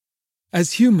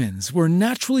As humans, we're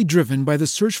naturally driven by the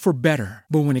search for better.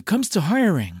 But when it comes to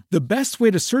hiring, the best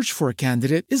way to search for a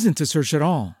candidate isn't to search at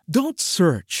all. Don't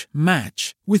search,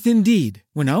 match with Indeed.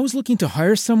 When I was looking to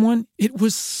hire someone, it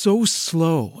was so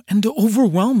slow and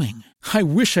overwhelming. I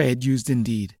wish I had used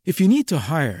Indeed. If you need to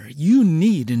hire, you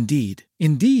need Indeed.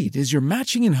 Indeed is your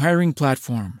matching and hiring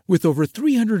platform with over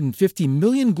 350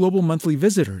 million global monthly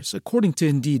visitors, according to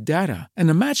Indeed data, and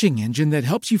a matching engine that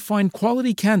helps you find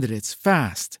quality candidates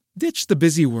fast. Ditch the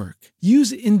busy work.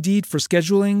 Use Indeed for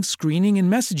scheduling, screening,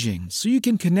 and messaging so you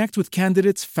can connect with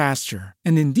candidates faster.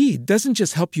 And Indeed doesn't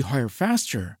just help you hire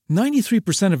faster.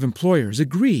 93% of employers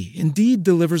agree Indeed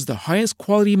delivers the highest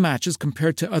quality matches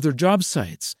compared to other job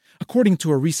sites, according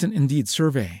to a recent Indeed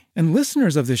survey. And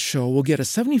listeners of this show will get a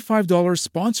 $75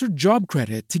 sponsored job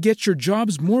credit to get your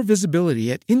jobs more visibility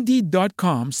at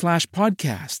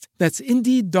Indeed.com/podcast. That's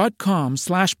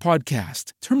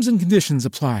Indeed.com/podcast. Terms and conditions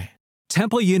apply.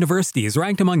 Temple University is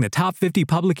ranked among the top 50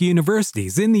 public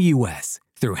universities in the U.S.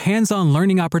 Through hands-on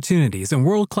learning opportunities and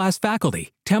world-class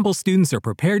faculty, Temple students are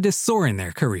prepared to soar in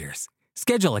their careers.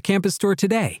 Schedule a campus tour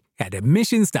today at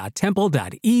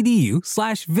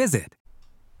admissions.temple.edu/visit.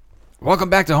 Welcome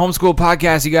back to Homeschool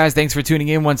Podcast, you guys. Thanks for tuning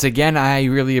in once again. I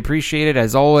really appreciate it,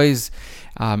 as always.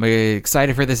 I'm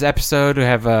excited for this episode. We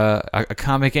have a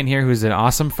comic in here who's an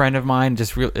awesome friend of mine.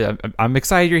 I'm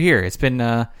excited you're here. It's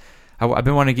been... I've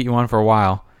been wanting to get you on for a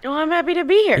while. Oh, I'm happy to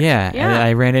be here. Yeah. And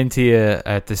I ran into you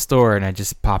at the store, and I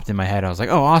just popped in my head. I was like,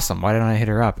 oh, awesome. Why didn't I hit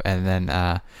her up? And then,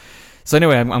 so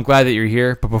anyway, I'm glad that you're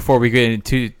here. But before we get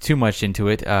into too much into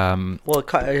it, well,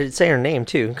 say her name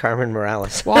too, Carmen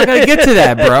Morales. Well, I gotta get to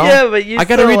that, bro. Yeah, but I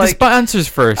gotta read the sponsors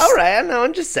first. All right, I know.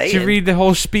 I'm just saying. Should you read the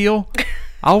whole spiel?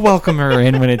 I'll welcome her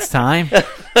in when it's time.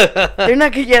 They're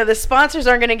not. Yeah, the sponsors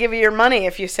aren't going to give you your money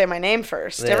if you say my name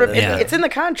first. It's in the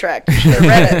contract. You should have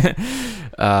read it.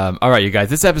 All right, you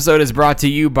guys. This episode is brought to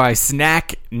you by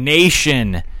Snack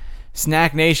Nation.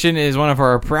 Snack Nation is one of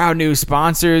our proud new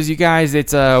sponsors, you guys.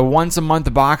 It's a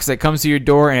once-a-month box that comes to your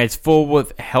door, and it's full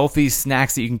with healthy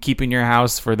snacks that you can keep in your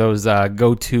house for those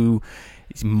go-to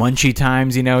munchy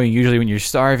times. You know, usually when you're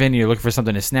starving, you're looking for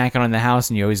something to snack on in the house,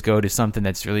 and you always go to something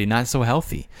that's really not so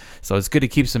healthy. So it's good to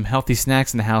keep some healthy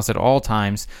snacks in the house at all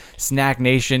times. Snack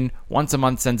Nation once a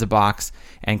month sends a box,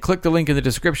 and click the link in the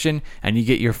description and you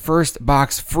get your first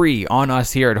box free on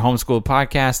us here at Homeschool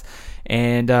Podcast.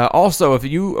 And also, if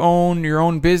you own your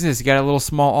own business, you got a little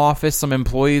small office, some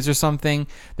employees or something,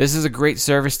 this is a great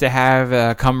service to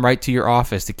have come right to your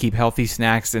office to keep healthy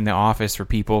snacks in the office for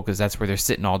people, because that's where they're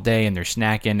sitting all day and they're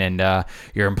snacking, and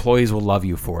your employees will love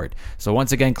you for it. So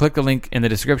once again, click the link in the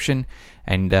description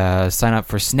and sign up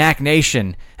for Snack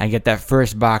Nation and get that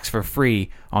first box for free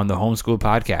on the Homeschool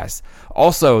Podcast.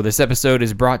 Also, this episode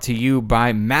is brought to you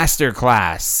by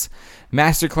Masterclass.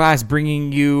 Masterclass,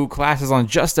 bringing you classes on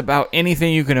just about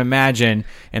anything you can imagine.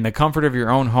 In the comfort of your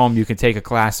own home, you can take a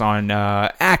class on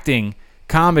acting,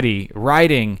 comedy,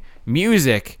 writing,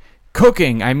 music,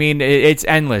 cooking. I mean, it's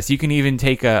endless. You can even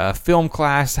take a film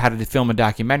class, how to film a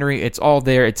documentary. It's all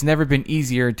there. It's never been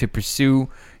easier to pursue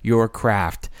your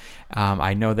craft.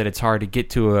 I know that it's hard to get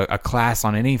to a class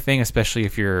on anything, especially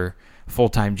if you're a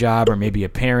full-time job or maybe a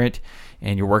parent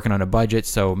and you're working on a budget.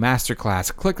 So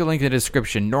Masterclass, click the link in the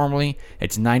description. Normally,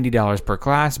 it's $90 per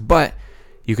class, but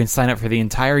you can sign up for the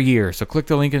entire year. So click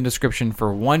the link in the description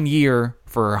for 1 year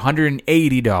for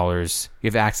 $180. You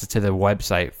have access to the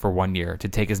website for 1 year to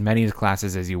take as many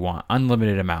classes as you want,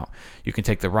 unlimited amount. You can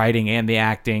take the writing and the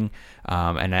acting,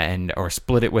 or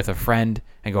split it with a friend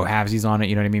and go halvesies on it.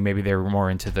 You know what I mean? Maybe they're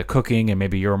more into the cooking and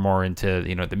maybe you're more into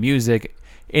the music.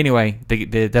 Anyway,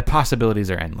 the possibilities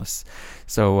are endless.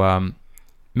 So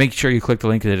make sure you click the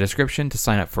link in the description to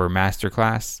sign up for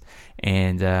Masterclass.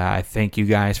 And I thank you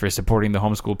guys for supporting the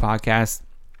Homeschool Podcast.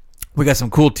 We got some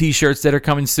cool t-shirts that are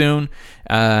coming soon,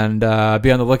 and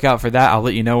be on the lookout for that. I'll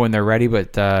let you know when they're ready,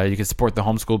 but you can support the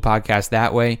Homeschool Podcast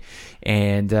that way.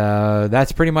 And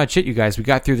that's pretty much it, you guys. We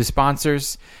got through the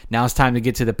sponsors. Now it's time to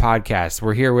get to the podcast.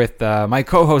 We're here with my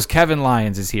co-host, Kevin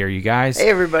Lyons, is here, you guys. Hey,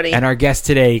 everybody. And our guest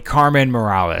today, Carmen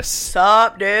Morales.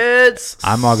 Sup, dudes?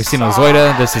 I'm Augustino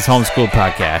Zoida. This is Homeschool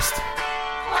Podcast.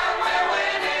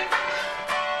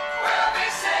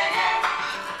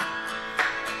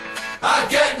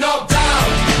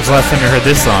 When's the last time you heard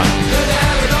this song?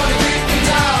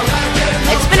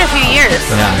 It's been a few years.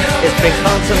 Yeah. It's been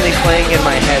constantly playing in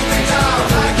my head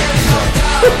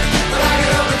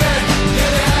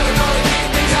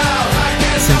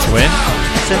Since when?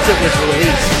 since it was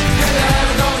released.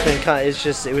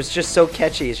 It was just so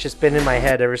catchy. It's just been in my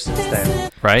head ever since then.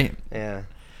 Right? Yeah.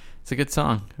 It's a good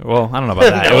song. Well, I don't know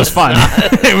about that. It was fun.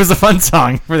 It was a fun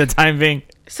song for the time being.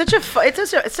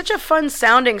 It's such a fun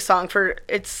sounding song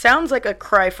it sounds like a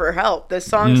cry for help. The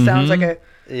song sounds like a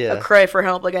cry for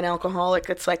help, like an alcoholic.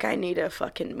 It's like, I need a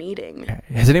fucking meeting.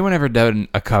 Has anyone ever done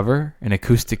an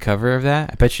acoustic cover of that?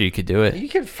 I bet you could do it. You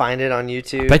can find it on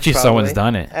YouTube. I bet you someone's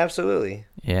done it. Absolutely.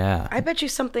 Yeah. I bet you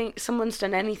someone's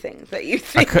done anything that you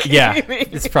think.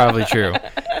 It's probably true.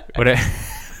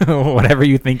 Whatever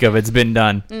you think of, it's been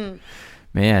done.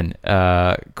 Man,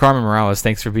 Carmen Morales,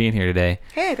 thanks for being here today.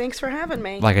 Hey, thanks for having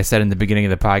me. Like I said in the beginning of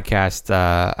the podcast,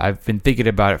 I've been thinking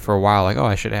about it for a while. Like,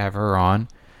 I should have her on.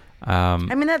 I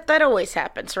mean, that always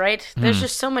happens, right? There's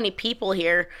just so many people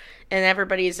here, and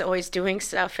everybody's always doing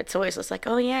stuff. It's always just like,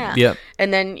 oh, yeah. Yep.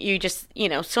 And then you just,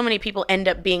 so many people end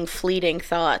up being fleeting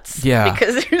thoughts. Yeah.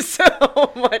 Because there's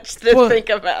so much to think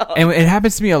about. And it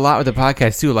happens to me a lot with the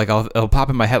podcast, too. Like, it'll pop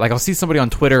in my head. Like, I'll see somebody on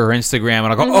Twitter or Instagram, and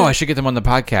I'll go, I should get them on the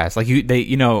podcast. Like,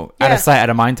 out of sight, out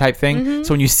of mind type thing.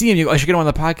 So when you see them, you go, I should get them on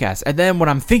the podcast. And then when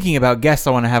I'm thinking about guests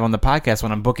I want to have on the podcast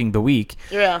when I'm booking the week,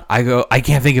 I go, I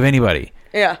can't think of anybody.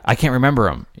 Yeah. I can't remember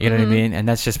them. You know what I mean? And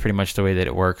that's just pretty much the way that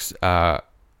it works.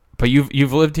 But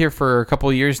you've lived here for a couple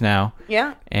of years now.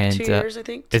 Yeah. And 2 years, I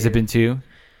think. Has it been 2?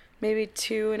 Maybe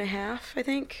 2.5, I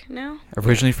think, now.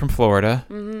 Originally from Florida.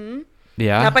 Mm-hmm.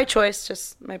 Yeah. Not by choice,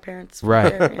 just my parents.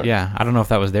 Right. There, yeah. I don't know if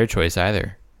that was their choice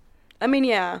either. I mean,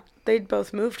 yeah. They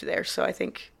both moved there, so I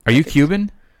think... Are you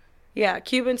Cuban? Yeah,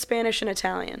 Cuban, Spanish, and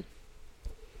Italian.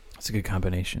 That's a good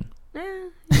combination.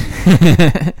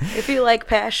 If you like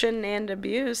passion and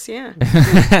abuse, yeah.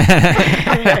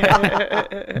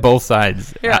 Both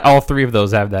sides. Yeah. All 3 of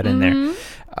those have that in there.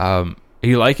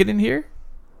 You like it in here?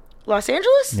 Los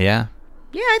Angeles? Yeah.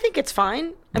 Yeah, I think it's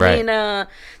fine. I mean,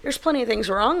 there's plenty of things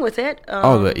wrong with it.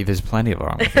 There's plenty of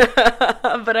wrong with it.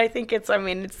 But I think it's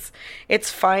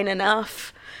fine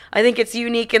enough. I think it's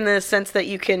unique in the sense that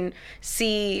you can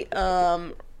see...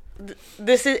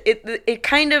 It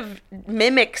kind of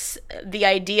mimics the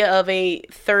idea of a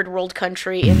third world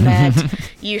country in that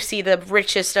you see the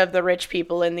richest of the rich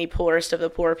people and the poorest of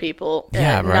the poor people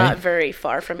not very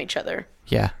far from each other.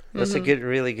 Yeah. That's a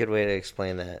really good way to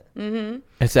explain that.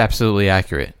 It's absolutely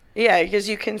accurate. Yeah, because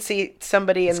you can see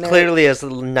somebody in there. It's clearly as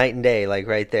night and day, like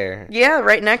right there. Yeah,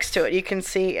 right next to it. You can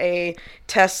see a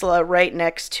Tesla right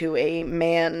next to a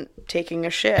man taking a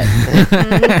shit in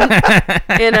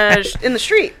the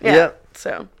street. Yeah. Yep.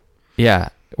 So. Yeah,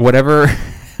 whatever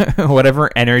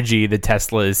energy the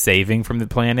Tesla is saving from the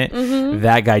planet,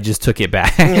 that guy just took it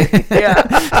back. Yeah.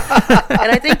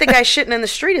 And I think the guy shitting in the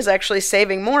street is actually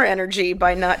saving more energy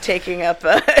by not taking up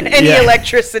any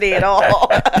electricity at all.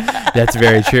 That's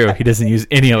very true. He doesn't use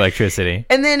any electricity.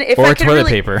 And then toilet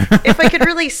paper. If I could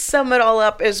really sum it all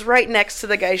up, is right next to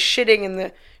the guy shitting in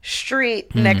the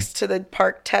street, next to the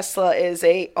parked Tesla, is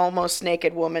a almost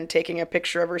naked woman taking a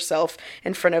picture of herself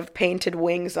in front of painted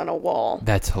wings on a wall.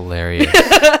 That's hilarious.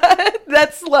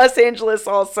 That's Los Angeles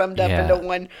all summed up into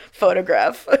one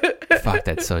photograph. Fuck,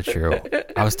 that's so true.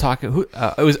 I was talking.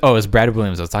 It was Brad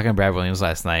Williams. I was talking to Brad Williams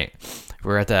last night. We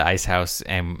were at the Ice House,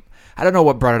 and I don't know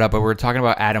what brought it up, but we were talking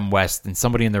about Adam West, and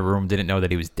somebody in the room didn't know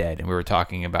that he was dead, and we were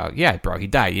talking about, bro, he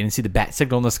died. You didn't see the bat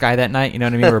signal in the sky that night? You know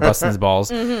what I mean? We were busting his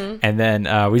balls, and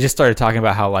then we just started talking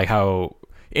about how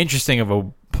interesting of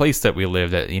a place that we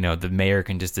live, that the mayor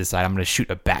can just decide, I'm going to shoot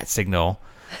a bat signal,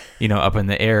 up in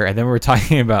the air, and then we were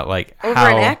talking about over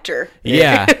an actor.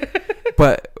 Yeah,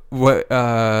 but what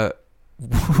I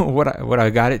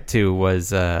got it to was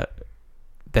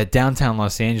that downtown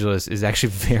Los Angeles is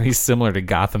actually very similar to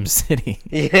Gotham City.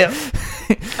 Yeah.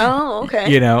 Oh,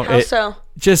 okay. How so?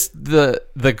 Just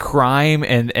the crime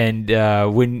and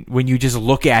when you just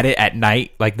look at it at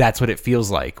night, like that's what it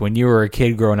feels like. When you were a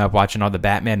kid growing up watching all the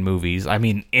Batman movies, I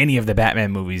mean any of the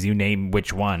Batman movies, you name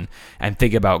which one, and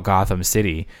think about Gotham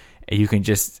City, you can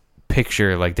just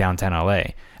picture like downtown LA.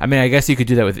 I mean, I guess you could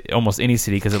do that with almost any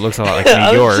city because it looks a lot like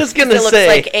New York. I was just gonna say, it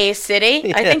looks like a city.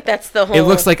 Yeah. I think that's the whole. It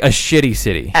looks like a shitty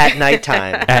city at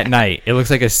nighttime. At night, it looks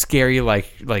like a scary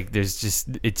like there's just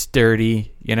it's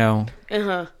dirty.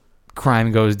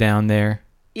 Crime goes down there.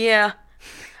 Yeah.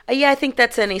 I think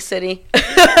that's any city.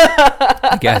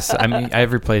 I guess. I mean,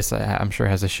 every place I'm sure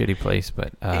has a shitty place,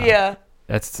 but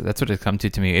that's what it's come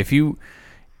to me. If you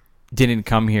didn't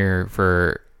come here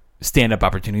for stand-up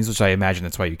opportunities, which I imagine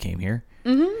that's why you came here.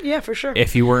 Mm-hmm. Yeah, for sure.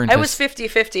 If you weren't... I was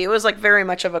 50-50. It was like very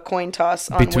much of a coin toss.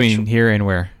 Between here and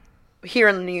where? Here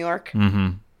in New York.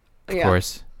 Mm-hmm. Of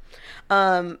course.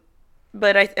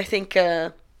 But I think...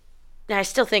 I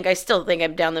still think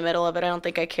I'm down the middle of it. I don't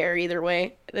think I care either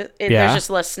way. There's just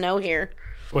less snow here.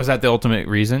 Was that the ultimate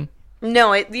reason?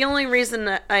 No, the only reason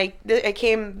that I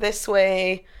came this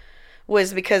way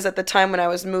was because at the time when I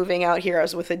was moving out here, I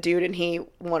was with a dude and he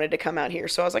wanted to come out here.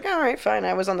 So I was like, all right, fine.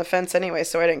 I was on the fence anyway,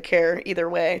 so I didn't care either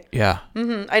way. Yeah.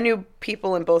 I knew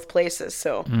people in both places,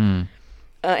 so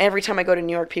every time I go to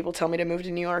New York, people tell me to move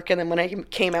to New York. And then when I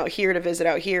came out here to visit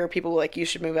out here, people were like, you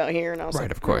should move out here. And I was like,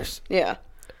 Right, of course. Yeah.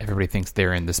 Everybody thinks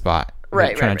they're in the spot.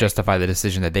 Right, Trying right, to justify the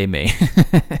decision that they made.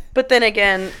 But then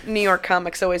again, New York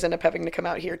comics always end up having to come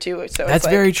out here too. So That's it's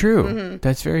like, very true.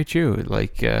 That's very true.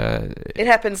 Like, it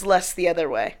happens less the other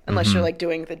way, unless you're like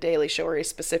doing the Daily Show or a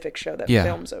specific show that Yeah.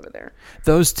 films over there.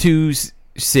 those two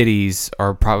cities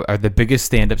are the biggest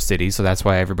stand-up cities, so that's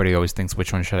why everybody always thinks,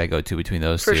 which one should I go to between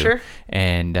those For two? sure.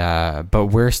 And but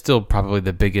we're still probably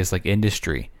the biggest like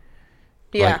industry.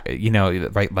 Yeah. Like, you know,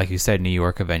 right? Like you said, New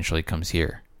York eventually comes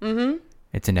here. Mm-hmm.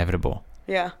 It's inevitable.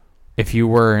 Yeah. If you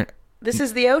were, This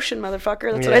is the ocean,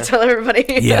 motherfucker. That's what Yeah. I tell everybody.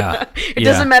 Yeah. It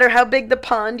doesn't matter how big the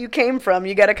pond you came from.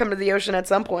 You got to come to the ocean at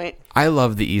some point. I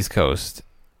love the East Coast.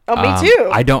 Oh, me too.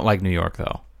 I don't like New York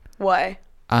though. Why?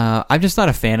 I'm just not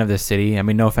a fan of this city. I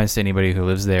mean, no offense to anybody who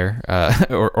lives there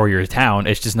or your town.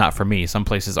 It's just not for me. Some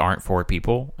places aren't for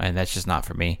people, and that's just not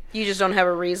for me. You just don't have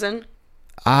a reason?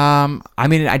 I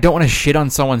mean, I don't want to shit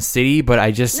on someone's city, but I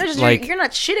just No, just, like. you're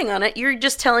not shitting on it. You're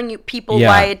just telling you people Yeah.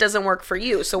 why it doesn't work for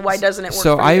you. So why doesn't it work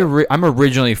So for you? I'm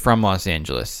originally from Los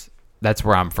Angeles. That's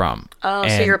where I'm from. Oh, so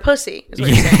And- you're a pussy, is what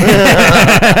you're saying.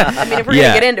 I mean, if we're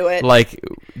gonna get into it, Like,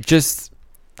 just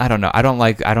I don't know. I don't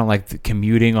like the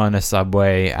commuting on the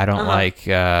subway. I don't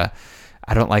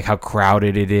I don't like how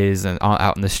crowded it is and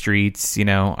out in the streets. You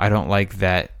know, I don't like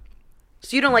that.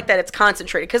 so you don't like that it's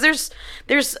concentrated because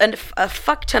there's a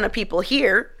fuck ton of people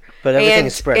here, But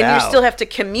everything's spread and out. you still have to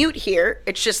commute here.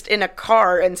 It's just in a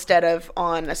car instead of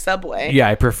on a subway. Yeah,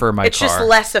 I prefer my it's car. just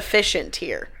less efficient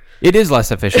here. It is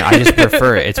less efficient. I just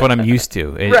prefer it. It's what I'm used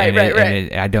to.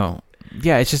 Right. I don't.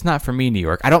 Yeah, it's just not for me, New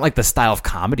York. I don't like the style of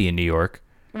comedy in New York.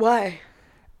 Why?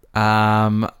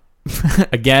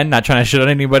 Again, not trying to shit on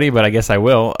anybody, but I guess I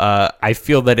will. I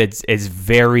feel that it's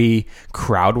very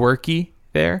crowd worky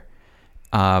there.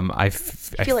 I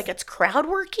feel like it's crowd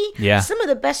worky. Yeah. Some of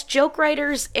the best joke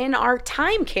writers in our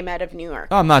time came out of New York.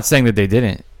 I'm not saying that they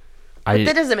didn't.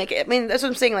 That doesn't make it. I mean, that's what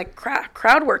I'm saying. Like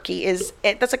crowd worky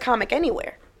that's a comic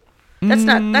anywhere. That's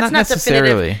not not definitive.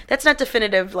 necessarily. That's not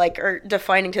definitive. Like or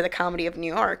defining to the comedy of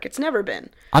New York. It's never been.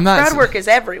 I'm not- Crowd work is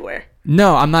everywhere.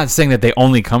 No, I'm not saying that they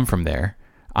only come from there.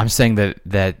 I'm saying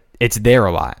that it's there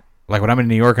a lot. Like when I'm in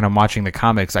New York and I'm watching the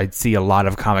comics, I see a lot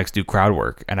of comics do crowd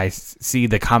work, and I see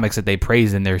the comics that they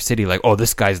praise in their city, like, oh,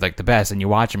 this guy's like the best, and you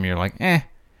watch him, and you're like,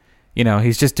 you know,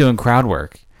 he's just doing crowd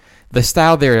work. The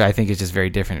style there, I think, is just very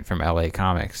different from LA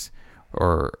comics.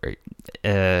 Or,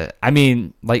 I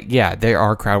mean, like, yeah, there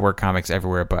are crowd work comics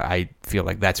everywhere, but I feel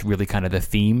like that's really kind of the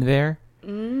theme there.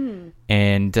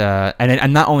 And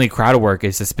not only crowd work,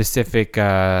 it's a specific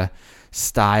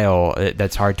style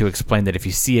that's hard to explain, that if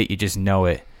you see it, you just know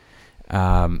it.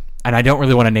 And I don't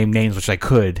really want to name names, which I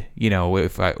could, you know,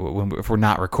 if we're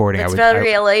not recording. That's I would.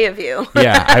 very LA of you.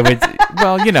 Yeah, I would.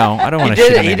 Well, you know, I don't want to He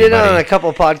shit on did it on a anybody.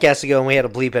 couple podcasts ago, and we had to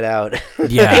bleep it out.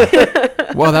 Yeah.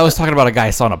 Well, that was talking about a guy I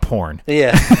saw in a porn.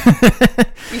 Yeah.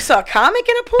 You saw a comic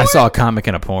in a porn? I saw a comic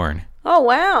in a porn. Oh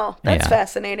wow, that's Yeah.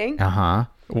 fascinating. Uh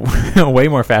huh. Way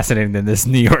more fascinating than this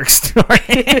New York story.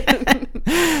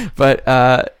 But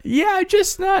yeah, I'm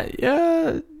just not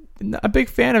a big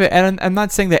fan of it, and I'm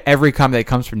not saying that every comic that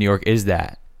comes from New York is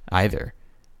that either.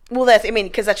 Well,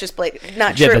 because that's just not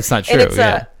Yeah, true. that's not And true, it's,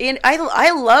 yeah. and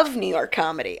I love New York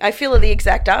comedy. I feel the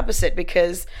exact opposite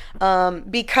because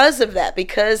of that,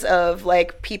 because of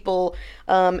like people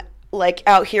like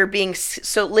out here being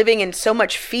living in so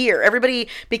much fear. Everybody,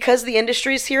 because the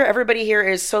industry's here, everybody here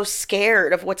is so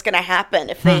scared of what's going to happen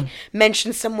if they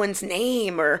mention someone's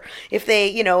name, or if they,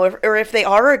 you know, or if they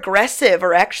are aggressive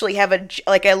or actually have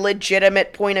a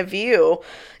legitimate point of view.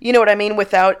 You know what I mean?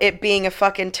 Without it being a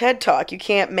fucking TED Talk, you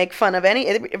can't make fun of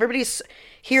everybody's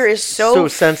here is so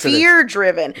sensitive. fear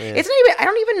driven. Yeah. It's not even. I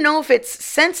don't even know if it's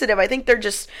sensitive. I think they're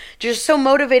just so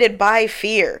motivated by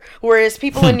fear. Whereas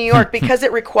people in New York, because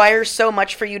it requires so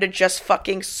much for you to just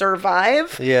fucking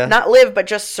survive, not live, but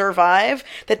just survive,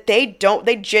 that they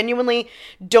genuinely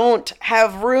don't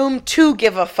have room to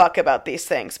give a fuck about these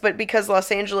things. But because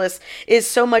Los Angeles is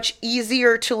so much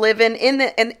easier to live in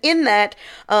that.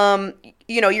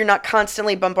 You know, you're not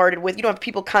constantly bombarded with, you don't have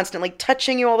people constantly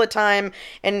touching you all the time,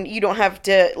 and you don't have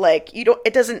to, like, you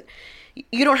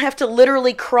don't have to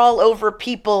literally crawl over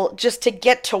people just to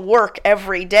get to work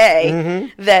every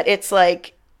day. That it's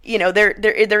like,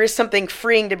 there is something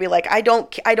freeing to be like, I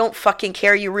don't fucking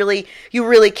care. You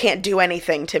really can't do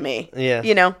anything to me. Yeah.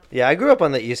 Yeah, I grew up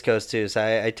on the East Coast too,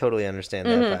 so I totally understand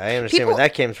that. Mm-hmm. I understand where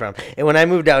that came from. And when I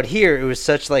moved out here, it was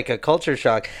such like a culture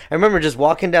shock. I remember just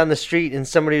walking down the street and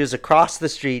somebody was across the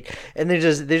street, and they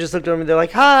just looked at me. They're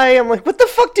like, "Hi." I'm like, "What the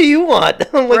fuck do you want?"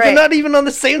 I'm like, Right. "You're not even on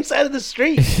the same side of the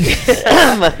street."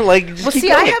 Like, just Well, keep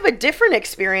see, I going. have a different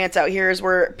experience out here, is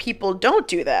where people don't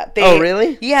do that. Oh,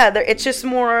 really? Yeah, it's just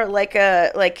more like you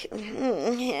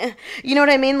know what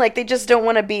I mean? Like, they just don't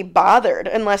want to be bothered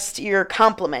unless you're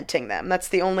complimenting them. That's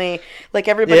the only, like,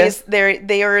 everybody's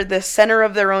they are the center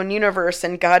of their own universe,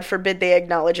 and God forbid they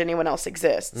acknowledge anyone else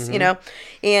exists.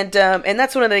 And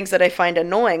that's one of the things that I find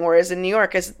annoying. Whereas in New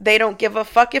York, is they don't give a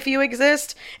fuck if you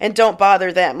exist and don't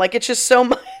bother them. Like, it's just so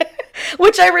much.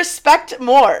 Which I respect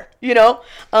more,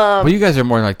 Well, you guys are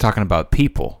more like talking about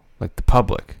people, like the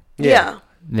public. Yeah.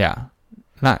 Yeah.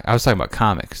 I was talking about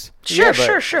comics.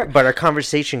 Sure. But our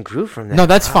conversation grew from that. No,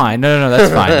 that's fine. No,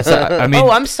 that's fine. So, I mean,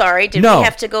 Oh, I'm sorry. Did No. we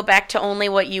have to go back to only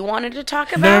what you wanted to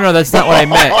talk about? no, that's not what I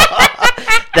meant.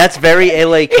 That's very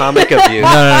LA comic of you.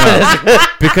 No.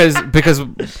 because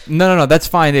no, that's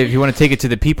fine if you want to take it to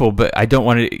the people, but I don't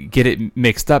want to get it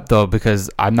mixed up though, because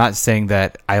I'm not saying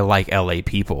that I like LA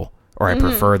people or I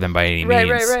prefer them by any means.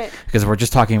 Right. Because we're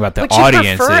just talking about the But you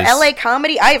audiences. prefer LA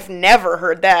comedy? I've never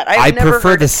heard that. I never prefer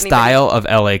heard the of style of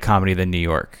LA comedy than New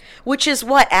York. which is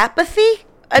what, apathy?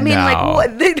 I mean, No. like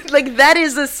what? Like that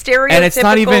is a stereotypical. And it's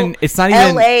not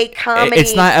even LA comedy.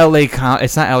 It's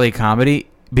not LA comedy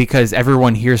because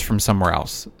everyone hears from somewhere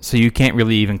else. So you can't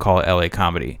really even call it LA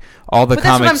comedy. All the But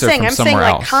that's what I'm comics are saying. from I'm saying somewhere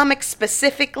like else. comics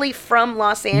specifically from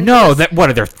Los Angeles. No, what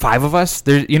are there 5 of us?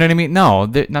 There, you know what I mean? No,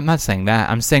 I'm not saying that.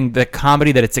 I'm saying the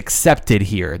comedy that it's accepted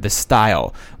here, the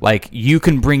style. Like you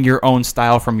can bring your own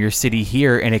style from your city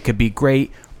here, and it could be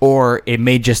great, or it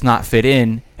may just not fit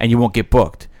in, and you won't get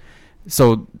booked.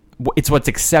 So it's what's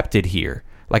accepted here.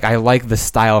 Like I like the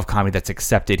style of comedy that's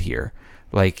accepted here.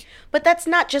 Like, but that's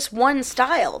not just one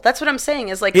style. That's what I'm saying.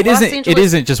 Is like it Los isn't. Angeles. It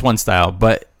isn't just one style,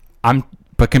 but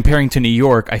comparing to New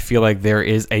York, I feel like there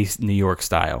is a New York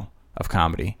style of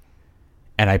comedy,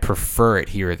 and I prefer it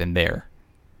here than there.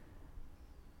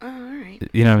 Oh, all right.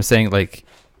 You know what I'm saying? Like,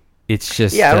 it's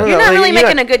just Yeah, I don't You're know. not really You're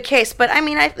making not- a good case, but I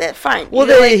mean, fine. Well,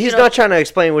 You know, like, he's not trying to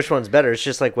explain which one's better. It's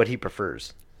just like what he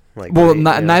prefers. Like, well, you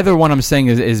know. neither one I'm saying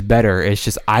is better. It's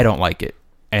just I don't like it,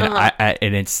 and Uh-huh.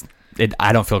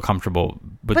 I don't feel comfortable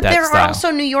with But that there style. are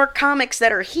also New York comics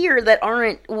that are here that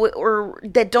aren't or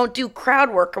that don't do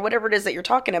crowd work or whatever it is that you're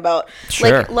talking about.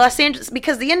 Sure. Like Los Angeles,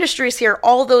 because the industry is here,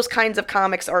 all those kinds of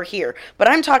comics are here. But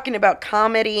I'm talking about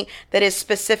comedy that is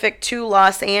specific to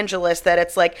Los Angeles, that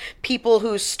it's like people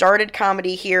who started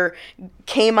comedy here,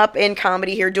 came up in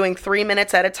comedy here doing 3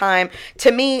 minutes at a time.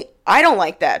 To me, I don't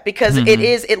like that because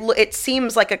it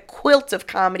seems like a quilt of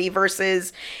comedy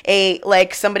versus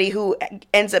somebody who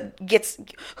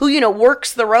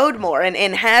works the road more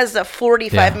and has a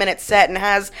 45-minute set and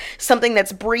has something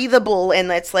that's breathable and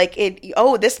that's like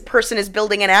this person is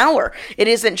building an hour. It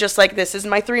isn't just like, this is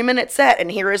my 3-minute set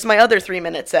and here is my other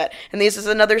 3-minute set and this is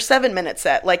another 7-minute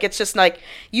set. Like, it's just like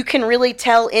you can really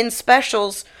tell in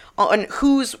specials on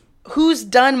who's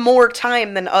done more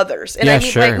time than others. And Yeah, I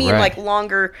mean, sure, right. right.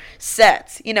 Longer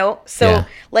sets, So Yeah.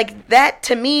 like that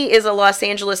to me is a Los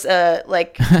Angeles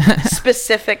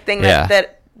specific thing Yeah.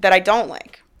 that I don't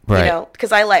like. Right.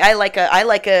 Because I like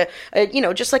a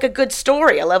just like a good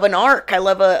story. I love an arc. I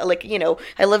love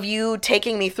I love you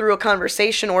taking me through a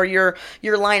conversation or your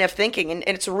line of thinking, and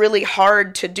it's really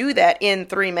hard to do that in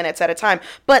 3 minutes at a time.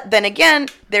 But then again,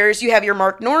 you have your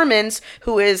Mark Normans,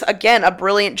 who is again a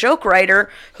brilliant joke writer,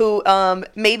 who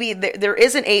maybe there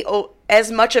isn't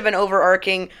as much of an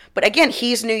overarching, but again,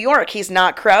 he's New York. He's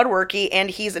not crowd worky, and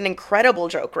he's an incredible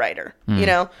joke writer.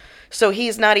 So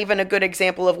he's not even a good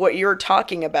example of what you're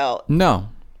talking about. No,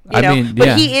 But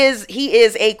yeah. he is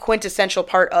a quintessential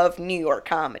part of New York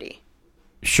comedy.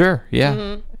 Sure, yeah,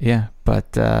 Mm-hmm. yeah.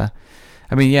 But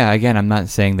again, I'm not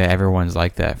saying that everyone's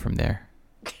like that from there.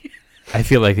 I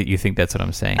feel like that you think that's what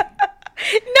I'm saying.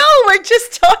 No, we're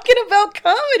just talking about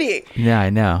comedy. Yeah,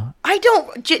 I know. I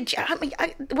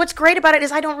don't. What's great about it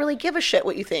is I don't really give a shit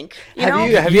what you think. Have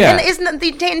you- Yeah. And isn't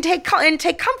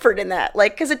take comfort in that,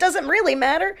 like, because it doesn't really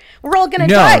matter. We're all gonna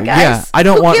No, die, guys. yeah. I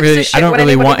don't Who want gives a really. shit I don't what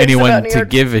really anybody want thinks about anyone New to York?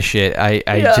 give a shit. I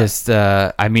Yeah. just.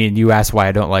 You asked why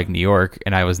I don't like New York,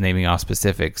 and I was naming off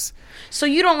specifics. So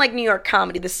you don't like New York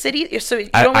comedy, the city. So you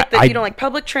I- don't like I- you don't like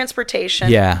public transportation.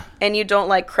 Yeah. And you don't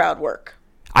like crowd work.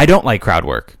 I don't like crowd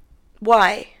work.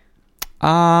 Why?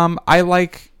 I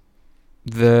like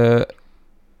the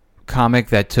comic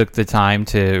that took the time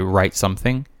to write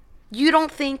something You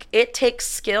don't think it takes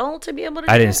skill to be able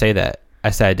to I do didn't it? say that. I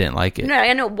said I didn't like it. No,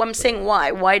 I know. I'm saying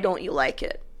why. Why don't you like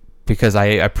it? Because I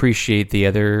appreciate the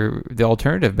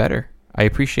alternative better. I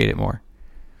appreciate it more.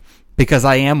 Because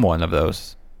I am one of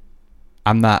those.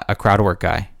 I'm not a crowd work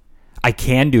guy. I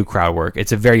can do crowd work.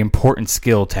 It's a very important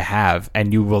skill to have,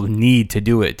 and you will need to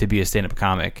do it to be a stand-up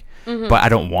comic. But I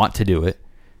don't want to do it,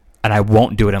 and I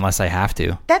won't do it unless I have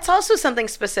to. That's also something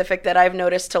specific that I've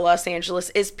noticed to Los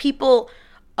Angeles is people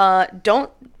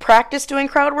don't practice doing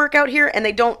crowd work out here, and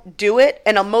they don't do it.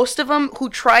 And most of them who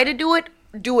try to do it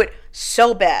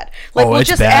so bad. Like, it's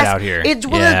just bad ask, out here.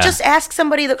 We'll just ask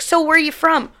somebody, so where are you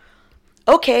from?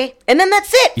 Okay, and then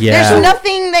that's it. Yeah. There's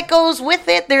nothing that goes with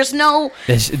it. There's no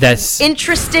That's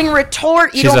interesting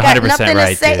retort. You She's don't got 100% nothing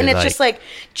right, to say, dude. and it's Like- just like,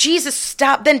 Jesus,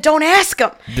 stop. Then don't ask them.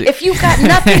 If you got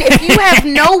nothing, if you have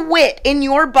no wit in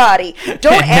your body,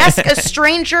 don't ask a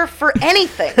stranger for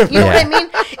anything. You know what I mean?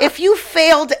 If you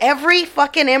failed every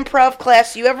fucking improv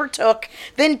class you ever took,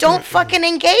 then don't fucking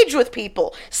engage with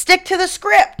people. Stick to the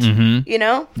script. You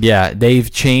know? Yeah, they've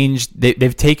changed.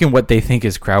 They've taken what they think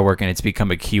is crowd work, and it's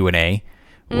become a Q&A,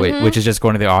 which is just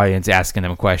going to the audience, asking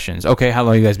them questions. Okay, how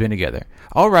long you guys been together?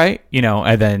 All right,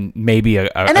 and then maybe And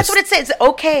that's what it says.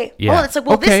 Okay. Yeah. Oh, it's like,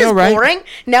 well, Okay, this is all right. boring.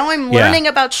 Now I'm Yeah. learning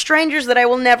about strangers that I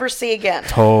will never see again.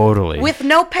 Totally. With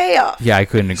no payoff. Yeah, I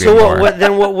couldn't agree So more.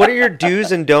 what are your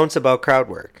do's and don'ts about crowd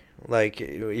work? Like,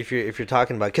 if you're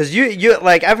talking about, because you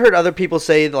like, I've heard other people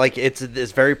say like it's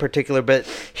very particular, but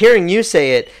hearing you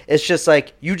say it, it's just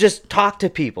like you just talk to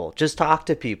people,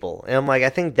 and I'm like, I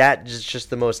think that is just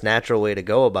the most natural way to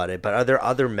go about it. But are there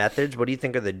other methods? What do you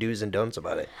think are the do's and don'ts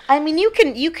about it? I mean, you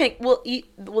can. Well,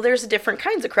 there's different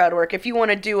kinds of crowd work. If you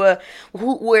want to do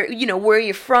where are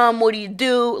you from? What do you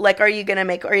do? Like, are you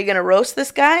gonna roast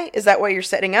this guy? Is that what you're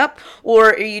setting up, or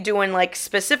are you doing like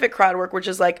specific crowd work, which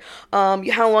is like,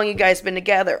 how long you guys been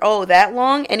together? Oh, that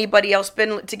long? Anybody else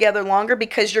been together longer?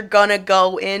 Because you're gonna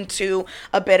go into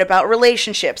a bit about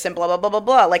relationships and blah blah blah blah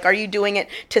blah. Like, are you doing it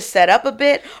to set up a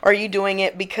bit? Or are you doing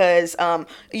it because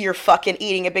you're fucking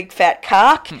eating a big fat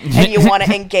cock and you want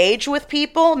to engage with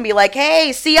people and be like,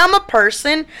 hey, see, I'm a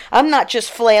person. I'm not just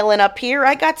flailing up here.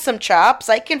 I got some chops.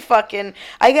 I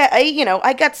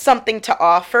got something to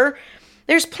offer.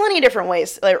 There's plenty of different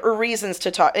ways or reasons to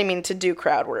to do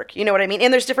crowd work. You know what I mean?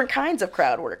 And there's different kinds of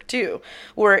crowd work too,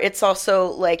 where it's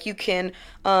also like you can,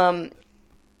 you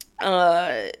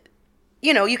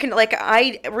can, like,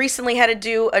 I recently had to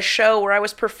do a show where I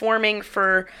was performing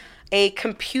for a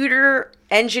computer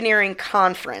engineering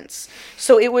conference.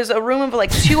 So it was a room of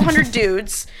like 200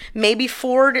 dudes, maybe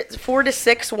four to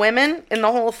six women in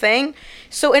the whole thing.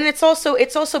 So, and it's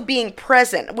also being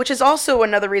present, which is also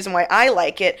another reason why I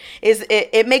like it, is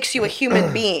it makes you a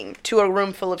human being to a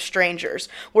room full of strangers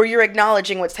where you're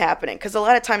acknowledging what's happening. Because a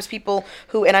lot of times people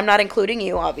who, and I'm not including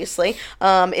you obviously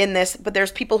in this, but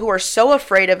there's people who are so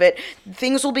afraid of it,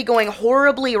 things will be going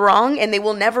horribly wrong and they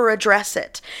will never address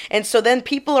it. And so then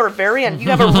people are you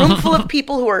have a room full of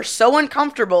people who are so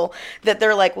uncomfortable that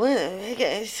they're like,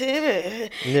 and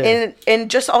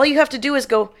just all you have to do is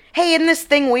go, hey, isn't this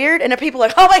thing weird? And the people are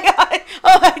like, oh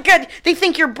my god, they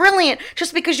think you're brilliant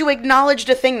just because you acknowledged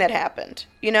a thing that happened,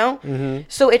 Mm-hmm.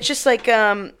 So it's just like,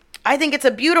 I think it's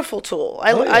a beautiful tool.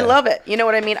 I love it. You know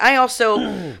what I mean? I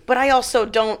also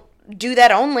don't do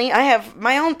that only. I have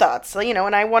my own thoughts,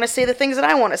 and I want to say the things that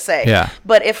I want to say. Yeah.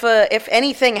 But if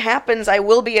anything happens, I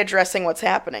will be addressing what's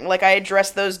happening. Like I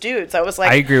addressed those dudes. I was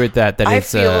like, I agree with that.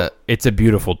 It's a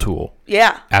beautiful tool.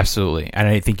 Yeah. Absolutely. And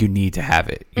I think you need to have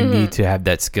it. You need to have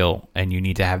that skill and you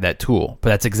need to have that tool. But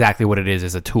that's exactly what it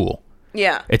is a tool.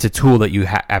 Yeah. It's a tool that you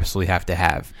absolutely have to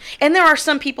have. And there are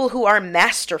some people who are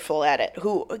masterful at it,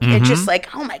 who it's just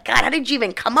like, oh my God, how did you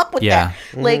even come up with that?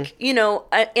 Mm-hmm. Like,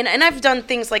 and I've done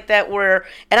things like that where,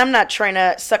 and I'm not trying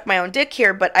to suck my own dick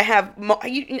here, but I have,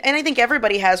 and I think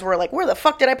everybody has, where like, where the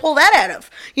fuck did I pull that out of?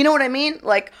 You know what I mean?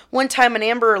 Like one time an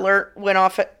Amber Alert went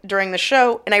off during the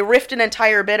show and I riffed an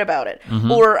entire bit about it.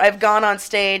 Mm-hmm. Or I've gone on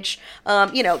stage,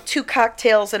 2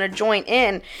 cocktails and a joint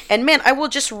in, and man, I will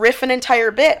just riff an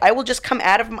entire bit. I will just come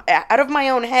out of my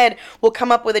own head, will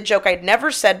come up with a joke I'd never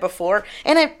said before,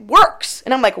 and it works.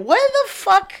 And I'm like, where the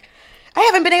fuck? I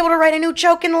haven't been able to write a new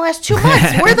joke in the last 2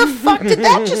 months. Where the fuck did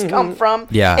that just come from?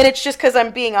 Yeah. And it's just because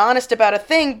I'm being honest about a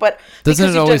thing, but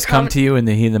doesn't it always come to you in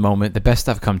the heat of the moment? The best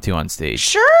stuff come to you on stage.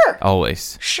 Sure.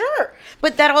 Always. Sure.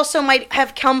 But that also might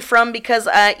have come from because,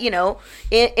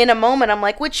 in a moment, I'm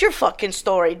like, what's your fucking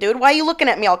story, dude? Why are you looking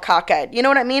at me all cockeyed? You know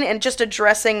what I mean? And just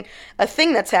addressing a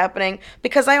thing that's happening,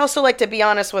 because I also like to be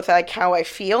honest with like how I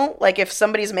feel. Like if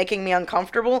somebody's making me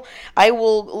uncomfortable,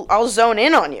 I'll zone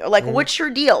in on you. Like, what's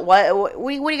your deal? Why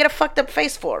What do you got a fucked up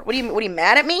face for? What are you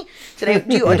mad at me?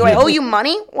 Do I owe you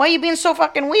money? Why are you being so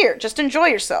fucking weird? Just enjoy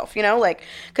yourself, like,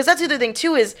 because that's the other thing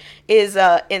too is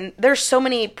there's so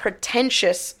many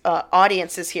pretentious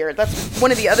audiences here. That's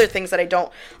one of the other things that I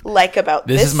don't like about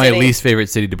this is my city. least favorite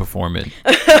city to perform in.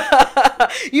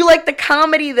 You like the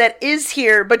comedy that is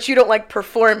here, but you don't like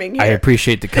performing here. I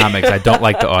appreciate the comics. I don't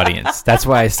like the audience. That's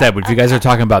why I said, if you guys are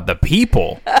talking about the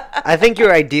people. I think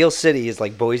your ideal city is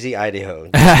like Boise, Idaho.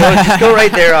 Just go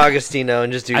right there, Augustino,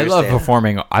 and just do your stand-up.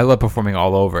 I love performing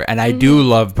all over. And I do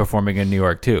love performing in New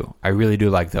York, too. I really do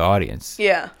like the audience.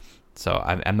 Yeah. So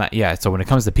I'm not, so when it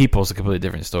comes to people, it's a completely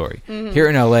different story. Here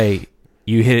in LA,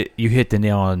 you hit the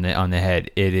nail on the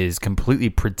head. It is completely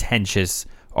pretentious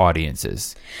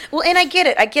audiences. Well, and I get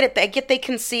it. I get they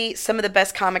can see some of the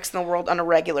best comics in the world on a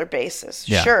regular basis.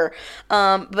 Yeah. Sure.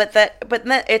 But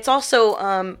it's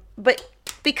also but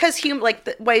because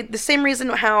the same reason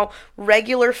how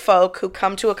regular folk who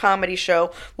come to a comedy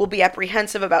show will be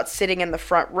apprehensive about sitting in the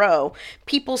front row,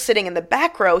 people sitting in the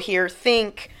back row here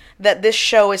think that this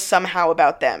show is somehow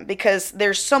about them because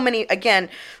there's so many, again,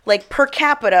 like per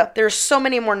capita, there's so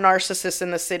many more narcissists in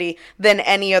the city than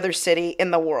any other city in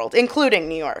the world, including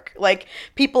New York. Like,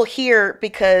 people here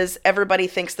because everybody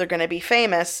thinks they're going to be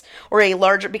famous, or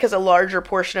because a larger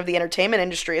portion of the entertainment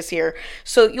industry is here.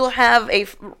 So you'll have a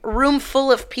room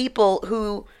full of people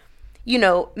who,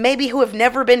 maybe who have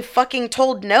never been fucking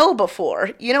told no before.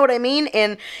 You know what I mean?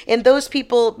 And those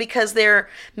people, because they're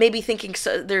maybe thinking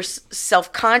they're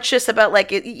self-conscious about, like,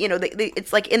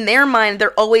 it's like in their mind,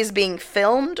 they're always being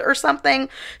filmed or something.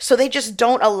 So they just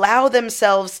don't allow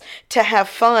themselves to have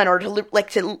fun or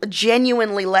to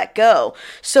genuinely let go.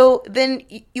 So then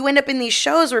you end up in these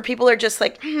shows where people are just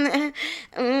like, and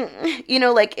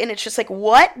it's just like,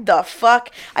 what the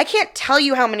fuck? I can't tell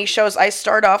you how many shows I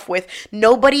start off with,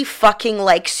 nobody fucking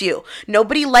likes you.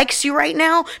 Nobody likes you right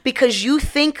now because you're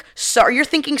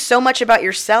thinking so much about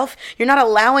yourself. You're not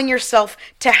allowing yourself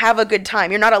to have a good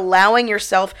time. You're not allowing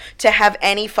yourself to have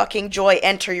any fucking joy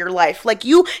enter your life. Like,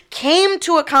 you came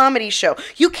to a comedy show.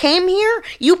 You came here,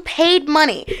 you paid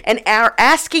money and are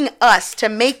asking us to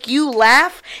make you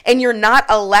laugh, and you're not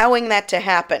allowing that to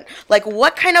happen. Like,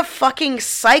 what kind of fucking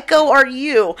psycho are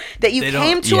you that you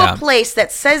came to a place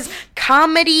that says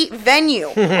comedy venue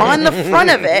on the front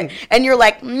of it, and you're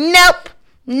like, nope,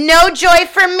 no joy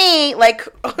for me. Like,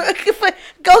 go fucking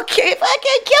kill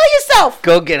yourself.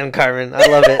 Go get him, Carmen. I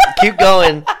love it. Keep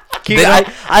going.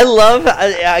 I love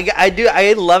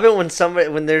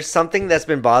it when there's something that's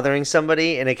been bothering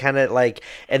somebody and it kind of like,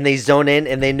 and they zone in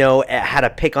and they know how to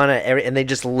pick on it and they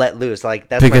just let loose. Like,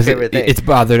 that's my favorite thing. It's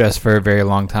bothered us for a very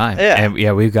long time. Yeah.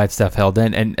 And we've got stuff held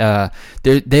in, and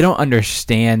they don't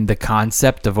understand the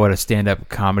concept of what a stand-up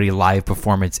comedy live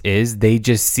performance is. They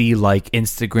just see like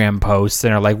Instagram posts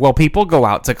and are like, well, people go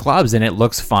out to clubs and it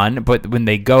looks fun, but when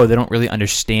they go, they don't really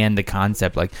understand the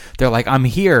concept. Like, they're like, I'm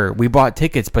here, we bought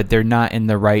tickets, but they're not in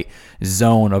the right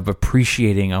zone of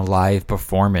appreciating a live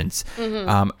performance.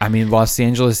 I mean, Los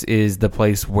Angeles is the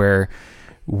place where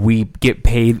we get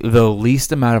paid the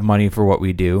least amount of money for what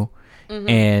we do,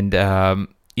 and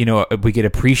we get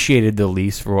appreciated the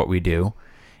least for what we do,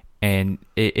 and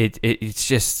it's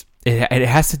just it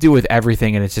has to do with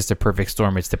everything, and it's just a perfect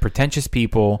storm. It's the pretentious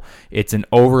people, it's an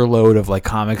overload of like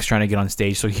comics trying to get on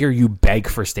stage. So here you beg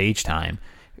for stage time.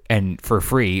 And for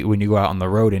free, when you go out on the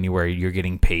road anywhere, you're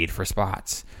getting paid for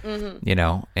spots.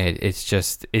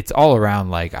 It's all around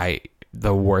like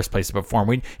the worst place to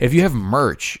perform. If you have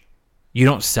merch, you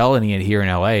don't sell any here in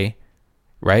LA,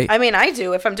 right? I mean, I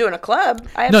do. If I'm doing a club,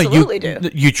 I absolutely do.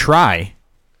 You try.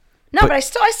 No, but I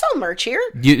sell merch here.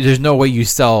 There's no way you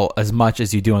sell as much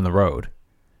as you do on the road.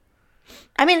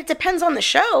 I mean, it depends on the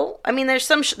show. I mean, there's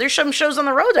some shows on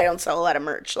the road I don't sell a lot of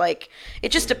merch. Like,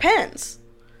 it just depends.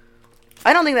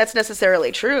 I don't think that's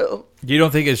necessarily true. You don't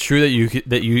think it's true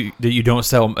that you don't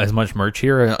sell as much merch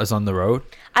here as on the road?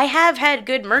 I have had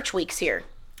good merch weeks here.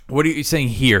 What are you saying,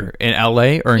 here in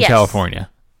LA or in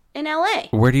California? In LA.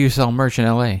 Where do you sell merch in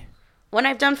LA? When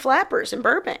I've done Flappers in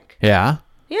Burbank. Yeah?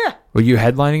 Yeah. Were you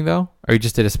headlining though, or you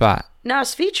just did a spot? No, I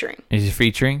was featuring. Is you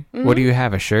featuring? What do you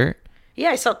have? A shirt?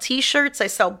 Yeah, I sell T-shirts, I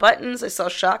sell buttons, I sell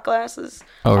shot glasses.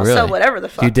 Oh, I'll really? sell whatever the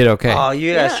fuck. You did okay. Oh,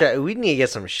 you guys, we need to get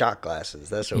some shot glasses.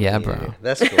 That's what we need bro. to do.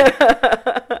 That's cool.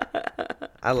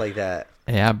 I like that.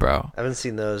 Yeah, bro. I haven't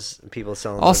seen those people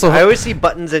selling. Also, I always see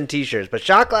buttons and T-shirts, but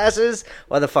shot glasses,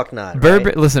 why the fuck not?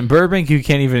 Right? Listen, Burbank, you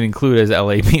can't even include as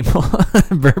LA people.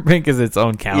 Burbank is its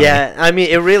own county. Yeah, I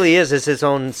mean, it really is. It's its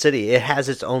own city. It has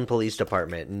its own police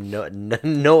department.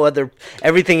 No other.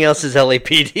 Everything else is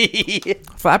LAPD.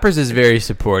 Flappers is very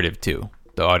supportive too.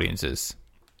 The audiences,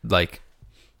 like,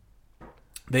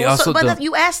 They also don't...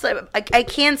 you asked them. I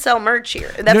can sell merch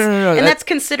here. That's, no, and that's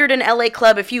considered an LA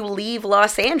club if you leave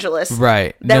Los Angeles.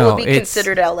 Right. That will be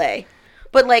considered LA.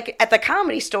 But like at the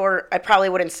Comedy Store, I probably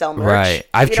wouldn't sell merch. Right.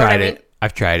 I've tried it.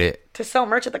 I've tried it. To sell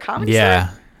merch at the Comedy Store?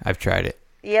 Yeah, I've tried it.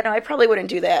 Yeah, no, I probably wouldn't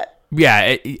do that.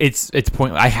 Yeah, it's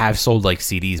pointless. I have sold like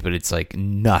CDs, but it's like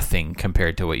nothing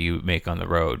compared to what you make on the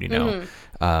road, you know.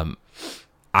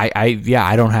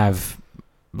 I don't have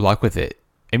luck with it.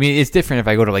 I mean, it's different if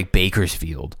I go to like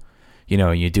Bakersfield, you know,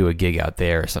 and you do a gig out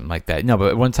there or something like that. No,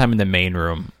 but one time in the main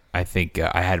room, I think it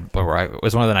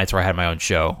was one of the nights where I had my own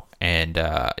show, and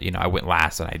you know, I went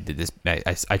last and I did this.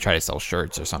 I tried to sell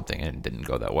shirts or something, and it didn't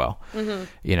go that well.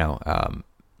 You know,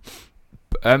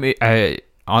 I mean,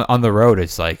 on the road,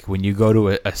 it's like when you go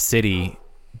to a city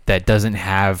that doesn't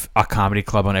have a comedy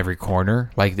club on every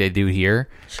corner like they do here,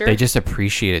 they just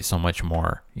appreciate it so much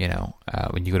more, you know,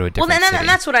 when you go to a different city. And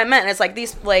that's what I meant. It's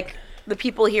like the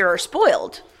people here are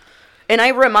spoiled. And I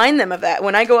remind them of that.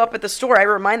 When I go up at the store, I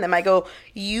remind them. I go,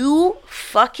 you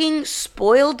fucking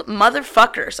spoiled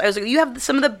motherfuckers. I was like, you have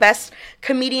some of the best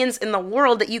comedians in the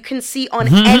world that you can see on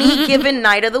any given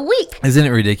night of the week. Isn't it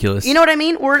ridiculous? You know what I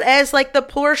mean? Whereas like the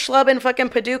poor schlub in fucking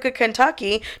Paducah,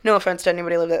 Kentucky, no offense to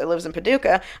anybody that lives in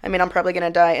Paducah. I mean, I'm probably going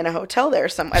to die in a hotel there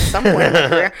at some point in my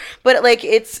career. But like,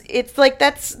 it's like,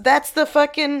 that's the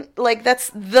fucking, like,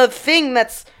 that's the thing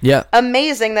that's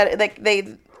amazing that like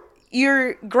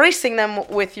you're gracing them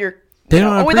with your... They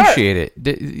don't appreciate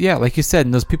it. Yeah, like you said,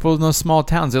 and those people in those small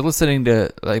towns, they're listening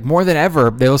to, like, more than ever,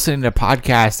 they're listening to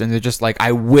podcasts, and they're just like,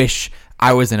 I wish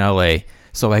I was in LA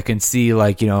so I can see,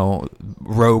 like, you know,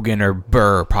 Rogan or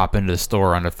Burr pop into the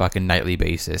store on a fucking nightly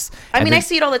basis. I mean, I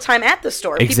see it all the time at the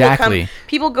store. Exactly.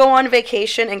 People go on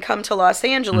vacation and come to Los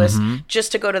Angeles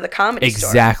just to go to the Comedy Store.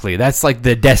 Exactly. That's like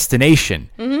the destination.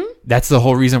 That's the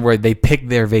whole reason where they pick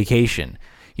their vacation.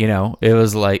 You know, it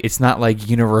was like, it's not like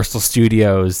Universal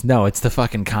Studios. No, it's the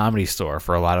fucking Comedy Store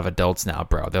for a lot of adults now,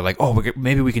 bro. They're like, oh,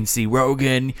 maybe we can see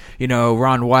Rogan, you know,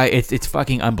 Ron White. It's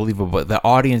fucking unbelievable. The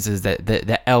audience is that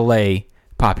the LA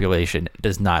population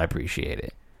does not appreciate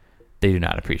it. They do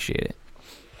not appreciate it.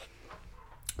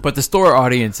 But the store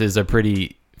audiences are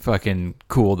pretty fucking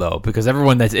cool, though, because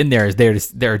everyone that's in there is there.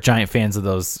 They're giant fans of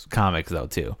those comics, though,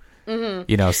 too.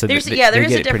 You know, so they get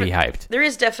it pretty hyped. There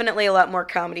is definitely a lot more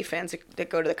comedy fans that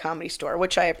go to the Comedy Store,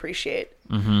 which I appreciate.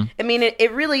 I mean,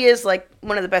 it really is like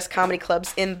one of the best comedy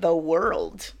clubs in the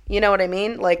world. You know what I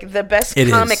mean? Like the best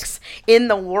comics in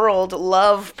the world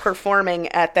love performing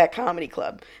at that comedy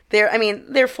club.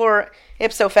 Therefore,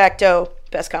 ipso facto,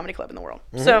 best comedy club in the world.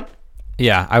 So.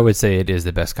 Yeah, I would say it is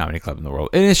the best comedy club in the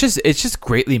world, and it's just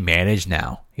greatly managed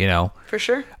now. You know, for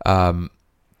sure.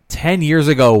 10 years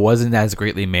ago wasn't as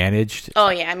greatly managed. Oh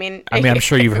yeah, I mean, I'm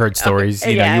sure you've heard stories.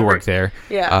 You know, you work there.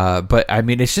 Yeah. But I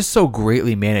mean, it's just so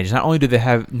greatly managed. Not only do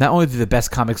the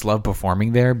best comics love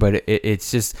performing there, but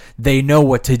it's just they know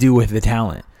what to do with the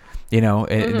talent. You know,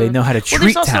 they know how to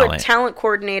treat talent. There's also a talent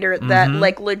coordinator that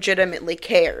like legitimately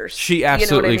cares. She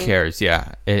absolutely cares.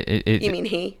 Yeah. You mean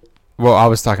he? Well, I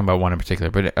was talking about one in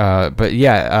particular, but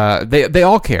yeah, they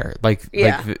all care. Like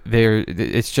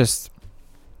it's just.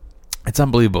 It's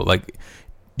unbelievable. Like,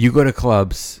 you go to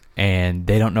clubs and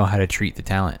they don't know how to treat the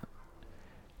talent.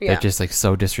 They're just like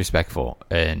so disrespectful,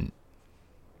 and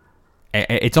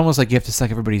it's almost like you have to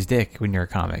suck everybody's dick when you're a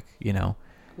comic. You know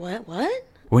what?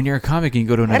 When you're a comic and you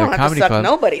go to another comedy club,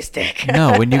 nobody's dick.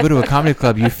 No, when you go to a comedy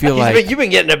club, you feel like you've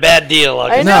been getting a bad deal.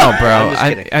 No, bro.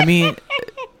 I mean,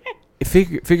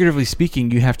 figuratively speaking,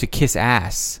 you have to kiss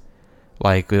ass.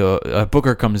 Like a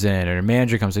booker comes in or a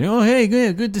manager comes in, oh hey,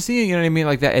 good to see you. You know what I mean,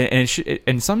 like that. And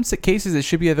in some cases, it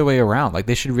should be the other way around. Like,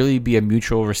 there should really be a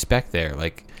mutual respect there.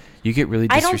 Like, you get really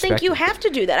disrespected. I don't think you have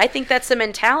to do that. I think that's a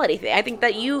mentality thing. I think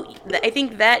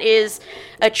that is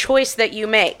a choice that you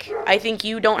make. I think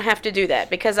you don't have to do that,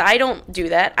 because I don't do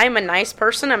that. I'm a nice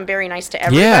person. I'm very nice to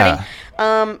everybody.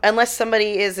 Yeah. Unless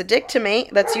somebody is a dick to me,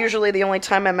 that's usually the only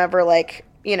time I'm ever like,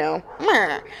 you know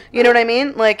what I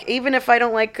mean? Like, even if I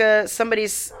don't like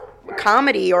somebody's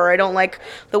comedy or I don't like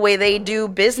the way they do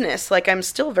business, like, I'm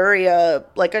still very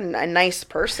like a nice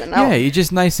person. Yeah, you're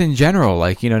just nice in general.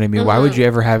 Like, you know what I mean? Why would you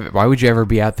ever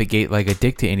be out the gate like a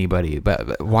dick to anybody?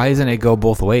 But why doesn't it go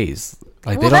both ways?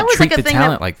 Like, they don't treat the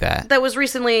talent like that. That was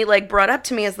recently like brought up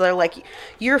to me, as they're like,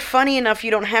 you're funny enough, you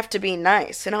don't have to be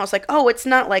nice. And I was like, oh, it's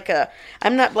not like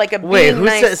I'm not like a wait, being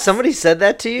nice. Somebody said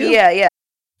that to you? Yeah.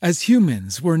 As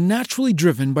humans, we're naturally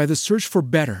driven by the search for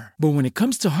better. But when it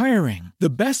comes to hiring, the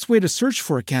best way to search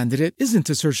for a candidate isn't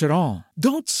to search at all.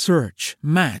 Don't search,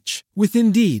 match with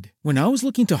Indeed. When I was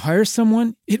looking to hire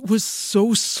someone, it was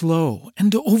so slow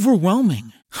and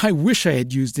overwhelming. I wish I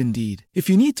had used Indeed. If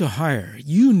you need to hire,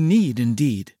 you need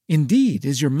Indeed. Indeed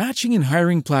is your matching and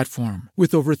hiring platform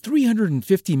with over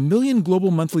 350 million global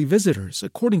monthly visitors,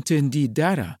 according to Indeed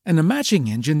data, and a matching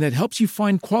engine that helps you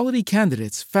find quality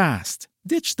candidates fast.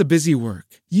 Ditch the busy work.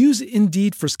 Use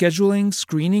Indeed for scheduling,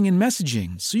 screening, and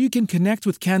messaging so you can connect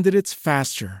with candidates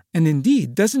faster. And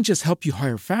Indeed doesn't just help you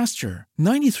hire faster.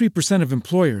 93% of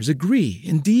employers agree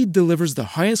Indeed delivers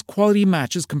the highest quality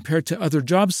matches compared to other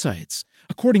job sites,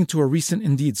 according to a recent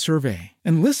Indeed survey.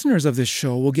 And listeners of this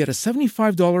show will get a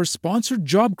 $75 sponsored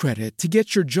job credit to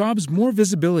get your jobs more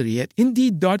visibility at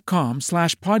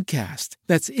Indeed.com/podcast.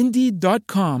 That's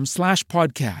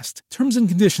Indeed.com/podcast. Terms and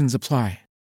conditions apply.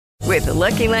 With the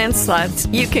Lucky Land Slots,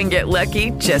 you can get lucky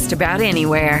just about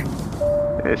anywhere.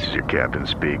 This is your captain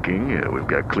speaking. We've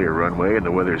got clear runway and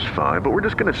the weather's fine, but we're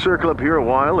just going to circle up here a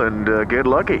while and get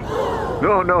lucky.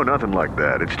 No, nothing like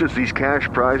that. It's just these cash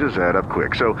prizes add up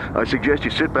quick. So I suggest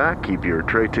you sit back, keep your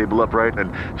tray table upright,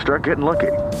 and start getting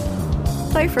lucky.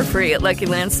 Play for free at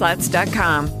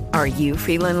LuckyLandSlots.com. Are you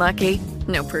feeling lucky?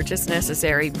 No purchase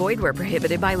necessary. Void where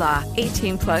prohibited by law.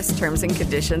 18+ terms and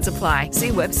conditions apply. See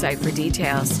website for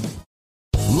details.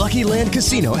 Lucky Land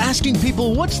Casino, asking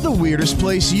people, what's the weirdest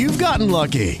place you've gotten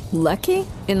lucky? Lucky?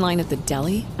 In line at the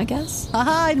deli, I guess?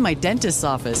 Aha, in my dentist's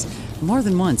office. More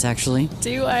than once, actually.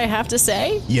 Do I have to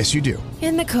say? Yes, you do.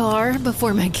 In the car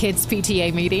before my kids'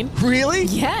 PTA meeting. Really?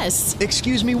 Yes.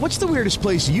 Excuse me, what's the weirdest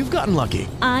place you've gotten lucky?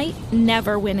 I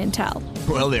never win and tell.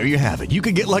 Well, there you have it. You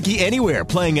can get lucky anywhere,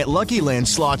 playing at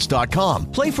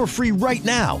LuckyLandSlots.com. Play for free right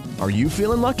now. Are you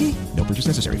feeling lucky? No purchase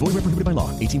necessary. Void where prohibited by law.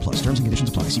 18+. Terms and conditions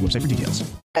apply. See website for details.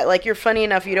 Like, you're funny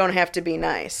enough, you don't have to be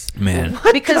nice. Man.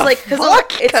 Because like,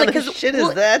 shit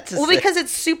is that to say? Because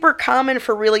it's super common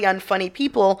for really unfunny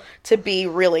people to be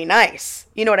really nice.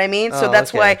 You know what I mean? So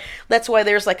that's why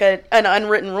there's like an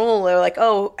unwritten rule. They're like,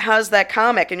 oh, how's that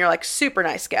comic? And you're like, super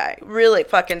nice guy, really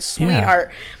fucking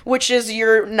sweetheart, which is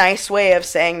your nice way of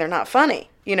saying they're not funny,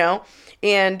 you know?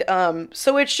 And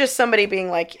so it's just somebody being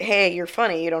like, hey, you're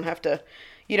funny. You don't have to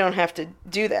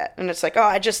do that. And it's like, oh,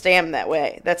 I just am that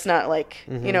way. That's not like,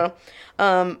 you know,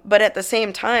 but at the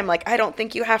same time, like, I don't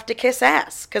think you have to kiss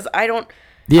ass, because I don't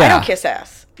kiss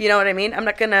ass. You know what I mean? I'm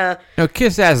not gonna. No,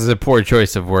 kiss ass is a poor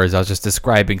choice of words. I was just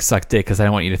describing suck dick because I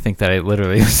don't want you to think that I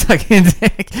literally was sucking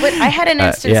dick. But I had an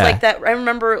instance like that. I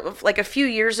remember like a few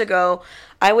years ago,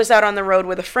 I was out on the road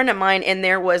with a friend of mine, and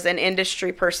there was an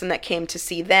industry person that came to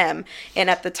see them. And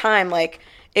at the time, like,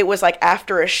 it was like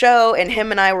after a show, and him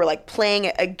and I were like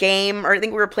playing a game, or I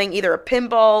think we were playing either a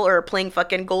pinball or playing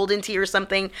fucking Golden Tee or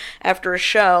something after a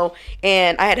show.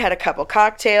 And I had had a couple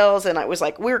cocktails, and I was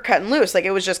like, we were cutting loose. Like,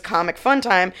 it was just comic fun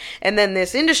time. And then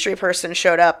this industry person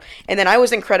showed up, and then I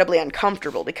was incredibly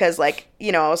uncomfortable because, like,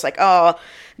 you know, I was like, oh,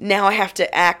 now I have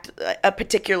to act a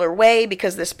particular way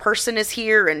because this person is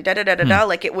here, and da-da-da-da-da.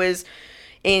 Like, it was...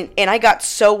 And I got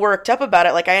so worked up about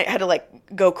it, like I had to like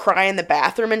go cry in the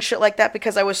bathroom and shit like that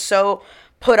because I was so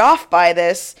put off by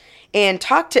this. And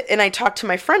I talked to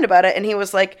my friend about it, and he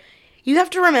was like, "You have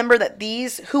to remember that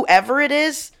whoever it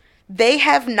is, they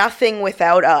have nothing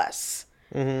without us."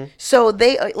 Mm-hmm. So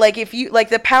they like, if you like,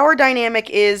 the power dynamic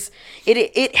is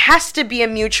it has to be a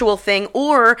mutual thing,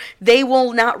 or they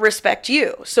will not respect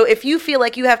you. So if you feel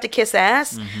like you have to kiss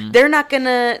ass, they're not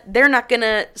gonna.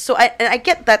 So I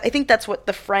get that. I think that's what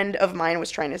the friend of mine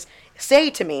was trying to say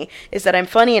to me, is that I'm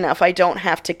funny enough, I don't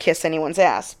have to kiss anyone's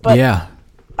ass. But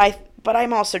but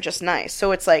I'm also just nice.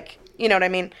 So it's like, you know what I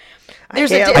mean? I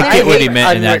get what he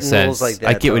meant in that sense.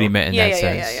 I get what he meant in that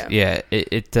sense.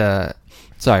 Yeah.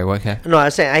 Sorry, what? Okay. No, I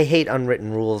was saying I hate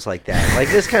unwritten rules like that. Like,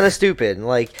 it's kind of stupid.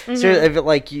 Like,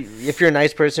 seriously, if you're a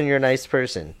nice person, you're a nice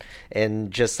person.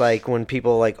 And just like when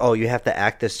people like, oh, you have to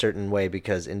act this certain way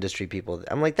because industry people,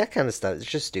 I'm like, that kind of stuff. It's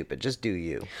just stupid. Just do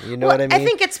you. You know what I mean? I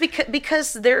think it's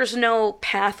because there's no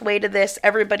pathway to this.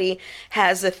 Everybody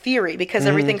has a theory because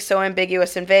everything's so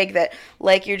ambiguous and vague that,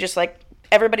 like, you're just like,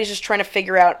 everybody's just trying to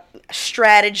figure out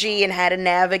strategy and how to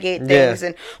navigate things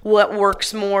and what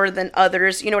works more than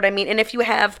others. You know what I mean? And if you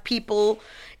have people,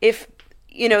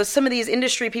 you know, some of these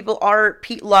industry people are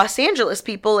Los Angeles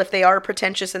people, if they are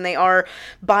pretentious and they are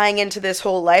buying into this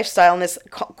whole lifestyle and this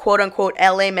quote unquote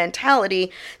LA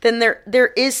mentality, then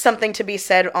there is something to be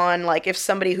said on, like, if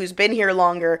somebody who's been here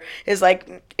longer is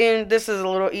like, this is a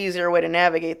little easier way to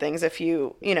navigate things. If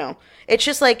you know, it's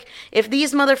just like, if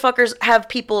these motherfuckers have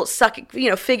people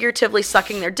figuratively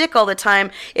sucking their dick all the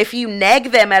time, if you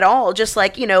neg them at all, just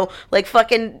like, you know, like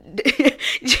fucking,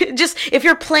 just if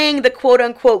you're playing the quote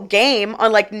unquote game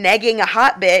on like negging a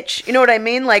hot bitch. You know what I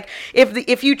mean? Like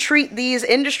if you treat these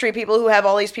industry people who have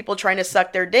all these people trying to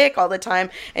suck their dick all the time,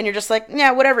 and you're just like,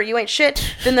 yeah, whatever, you ain't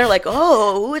shit, then they're like,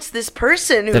 oh, it's this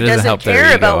person who doesn't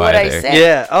care about what I say.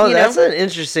 Yeah. Oh, that's an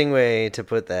interesting way to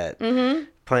put that. Mm-hmm.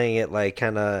 Playing it like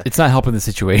kind of, it's not helping the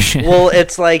situation. Well,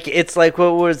 it's like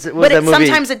what was that movie?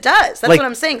 Sometimes it does. That's like, what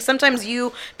I'm saying. Sometimes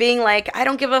you being like, I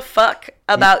don't give a fuck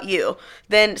about you,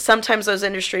 then sometimes those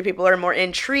industry people are more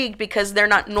intrigued because they're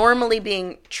not normally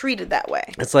being treated that way.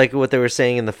 It's like what they were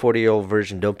saying in the 40-year-old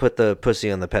version: don't put the pussy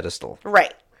on the pedestal,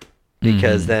 right?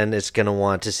 Because then it's gonna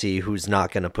want to see who's not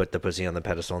gonna put the pussy on the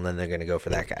pedestal, and then they're gonna go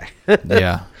for that guy.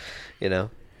 Yeah, you know.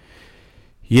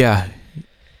 Yeah,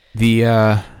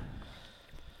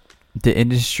 the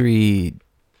industry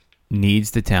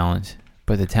needs the talent,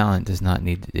 but the talent does not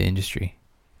need the industry.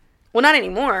 Well, not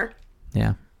anymore.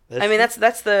 Yeah. I mean, that's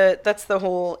the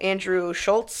whole Andrew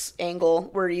Schultz angle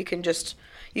where you can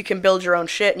build your own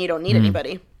shit and you don't need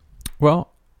anybody.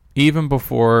 Well, even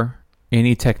before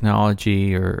any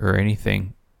technology or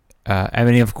anything, I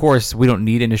mean, of course, we don't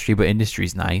need industry, but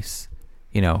industry's nice.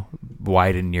 You know,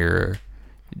 widen your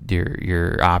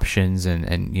options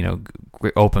and you know,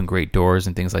 open great doors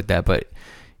and things like that. But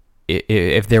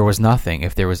if there was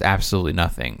absolutely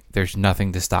nothing, there's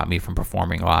nothing to stop me from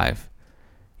performing live.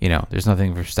 You know, there's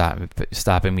nothing for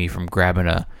stopping me from grabbing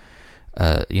a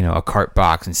cart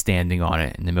box and standing on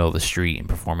it in the middle of the street and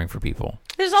performing for people.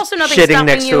 There's also nothing shitting stopping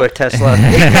next you. to a Tesla.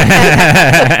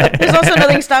 There's also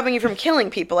nothing stopping you from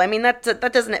killing people. I mean, that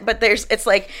doesn't. But it's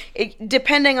like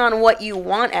depending on what you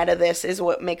want out of this is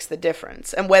what makes the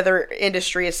difference, and whether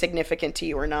industry is significant to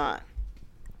you or not.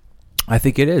 I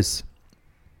think it is.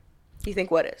 You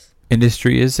think what is?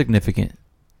 Industry is significant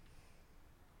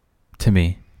to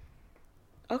me.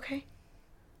 Okay.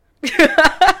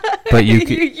 But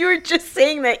you were just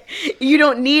saying that you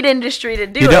don't need industry to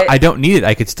do it. I don't need it.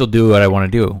 I could still do what I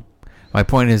want to do. My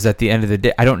point is, at the end of the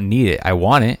day, I don't need it. I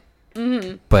want it.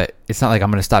 Mm-hmm. But it's not like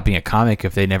I'm going to stop being a comic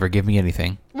if they never give me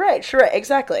anything. Right, sure,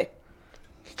 exactly.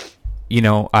 You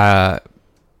know, I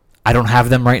don't have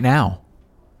them right now.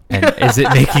 And is it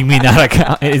making me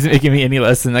is it making me any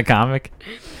less than a comic?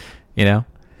 You know?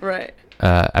 Right.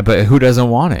 But who doesn't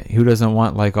want it? Who doesn't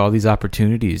want like all these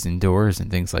opportunities and doors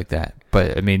and things like that?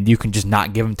 But I mean, you can just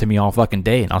not give them to me all fucking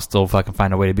day, and I'll still fucking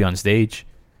find a way to be on stage.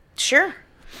 Sure.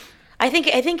 I think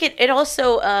it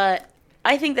also. I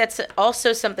think that's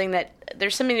also something that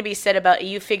there's something to be said about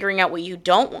you figuring out what you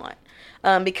don't want,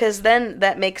 because then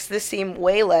that makes this seem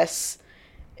way less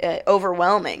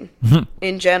overwhelming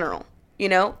in general. You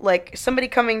know, like somebody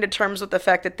coming to terms with the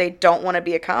fact that they don't want to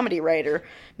be a comedy writer,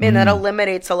 man, that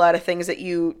eliminates a lot of things that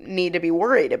you need to be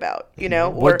worried about, you know?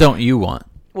 What don't you want?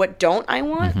 What don't I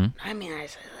want? Mm-hmm. I mean,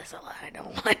 there's a lot I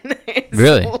don't want.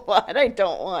 Really? A lot I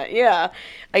don't want, yeah.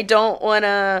 I don't want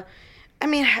to, I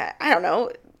mean, I don't know.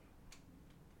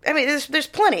 I mean, there's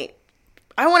plenty.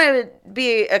 I want to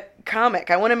be a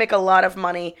comic. I want to make a lot of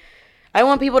money. I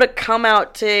want people to come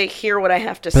out to hear what I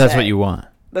have to say. That's what you want.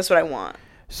 That's what I want.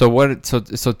 So what? So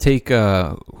take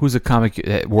who's a comic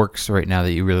that works right now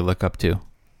that you really look up to?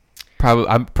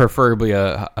 Probably, preferably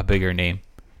a bigger name,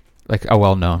 like a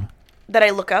well-known. That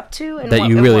I look up to, in that what,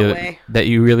 you in really what way? That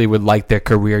you really would like their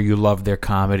career. You love their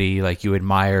comedy, like you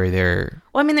admire their.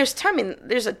 Well, I mean, there's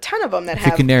a ton of them that if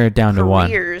have. You can narrow it down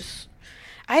careers. To one.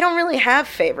 I don't really have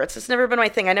favorites. It's never been my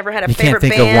thing. I never had a you favorite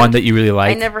can't think band. of one that you really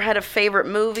like. I never had a favorite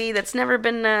movie. That's never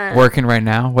been working right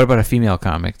now. What about a female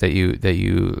comic that you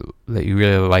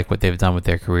really like what they've done with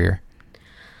their career?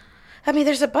 I mean,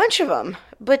 there's a bunch of them,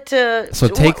 but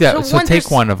take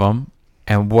one of them,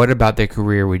 and what about their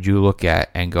career would you look at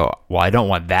and go, well, I don't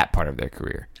want that part of their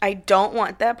career. I don't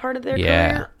want that part of their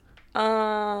career.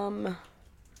 I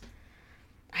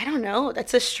don't know.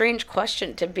 That's a strange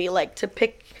question to be like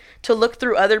to look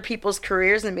through other people's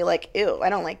careers and be like, ew, I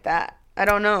don't like that. I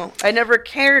don't know. I never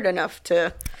cared enough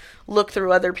to look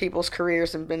through other people's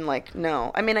careers and been like,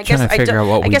 no. I mean, I guess I'm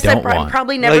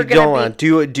probably never like, gonna be.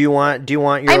 Do you want your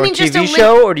own TV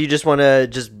show, or do you just want to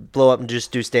just blow up and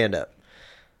just do stand up?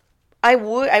 I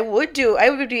would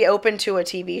be open to a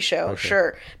TV show,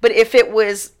 sure. But if it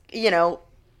was, you know,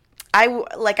 I would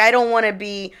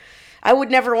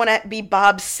never want to be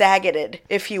Bob Sageted,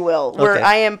 if you will, where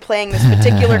I am playing this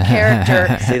particular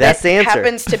character See, that's the answer.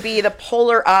 Happens to be the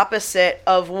polar opposite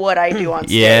of what I do on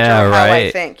stage yeah, or right. how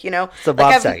I think, you know. So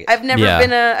Bob Saget. I've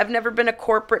never been a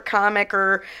corporate comic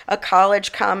or a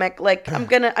college comic. Like I'm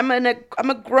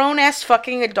a grown ass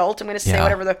fucking adult. I'm gonna say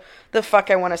whatever the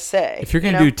fuck I want to say. If you're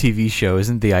gonna do a TV show,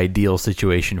 isn't the ideal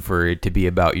situation for it to be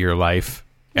about your life?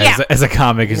 as a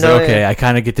comic. It's like, okay, I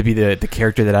kind of get to be the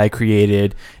character that I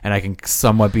created, and I can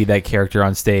somewhat be that character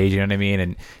on stage. You know what I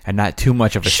mean? And not too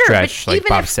much of a stretch like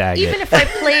Bob Saget.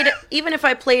 Even if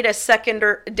I played a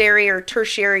secondary or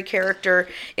tertiary character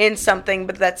in something,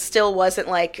 but that still wasn't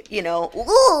like,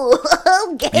 ooh,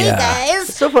 gay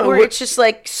guys. So fun. Where it's just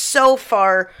like so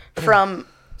far-fetched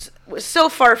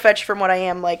from what I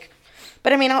am, like.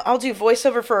 But I mean, I'll do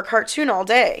voiceover for a cartoon all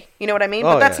day. You know what I mean?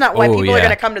 But that's not why people are going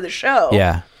to come to the show.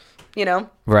 Yeah.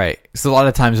 Right. So a lot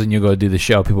of times when you go do the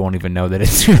show, people won't even know that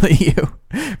it's really you.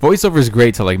 Voiceover is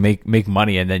great to like make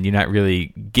money, and then you're not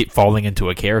really falling into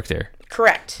a character.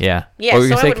 Correct. Yeah. Yeah.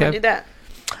 So I wouldn't do that.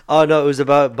 Oh no, it was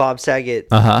about Bob Saget.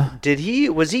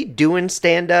 Was he doing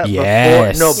stand up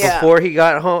yes. before he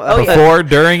got home? Before,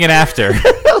 during, and after.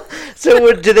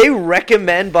 So do they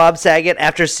recommend Bob Saget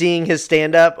after seeing his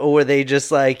stand up, or were they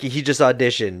just like he just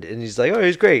auditioned and he's like, oh,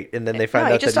 he's great, and then they find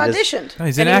out he just that auditioned.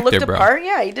 He's an and actor, he looked bro. apart.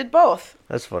 Yeah, he did both.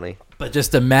 That's funny. But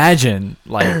just imagine,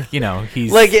 like, he's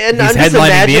like, and he's I'm just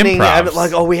headlining the imagining, improvs.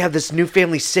 like, oh, we have this new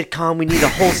family sitcom. We need a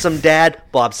wholesome dad.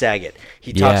 Bob Saget.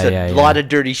 He talks a lot of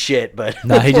dirty shit, but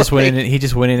no, he just went in. He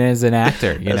just went in as an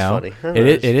actor. You know, funny.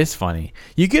 It is funny.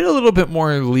 You get a little bit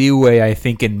more leeway, I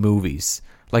think, in movies.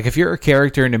 Like if you're a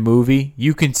character in a movie,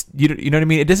 you can, you know what I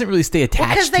mean? It doesn't really stay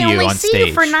attached to you on stage. Because they only see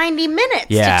you for 90 minutes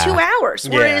to 2 hours.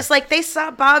 Whereas like they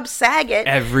saw Bob Saget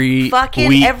every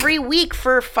week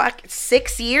for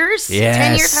 6 years,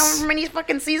 10 years, however many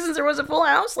fucking seasons there was of Full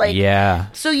House. Like,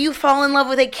 so you fall in love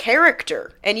with a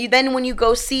character, and then when you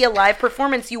go see a live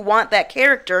performance, you want that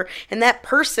character, and that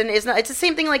person is not. It's the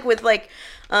same thing like with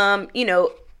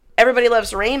Everybody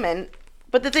Loves Raymond.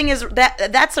 But the thing is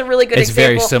that's a really good example. It's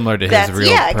very similar to his real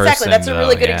person. Yeah, exactly. That's a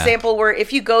really good example where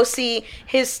if you go see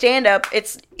his stand-up,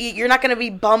 you're not going to be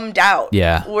bummed out.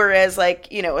 Yeah. Whereas,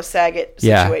 like, a Saget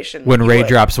situation. When Ray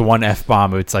drops one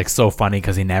F-bomb, it's, like, so funny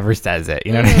because he never says it.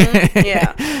 You know what I mean?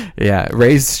 Yeah. Yeah.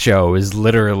 Ray's show is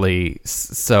literally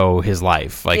so his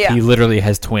life. Like, he literally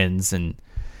has twins and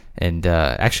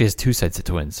actually has 2 sets of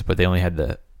twins, but they only had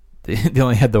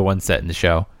the one set in the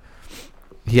show.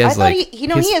 He has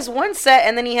he has one set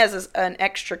and then he has an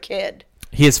extra kid.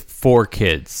 He has 4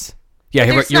 kids.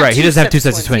 Yeah, you're right. He doesn't have 2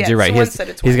 sets of twins. You're right.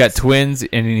 He's got twins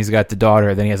and he's got the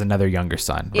daughter. Then he has another younger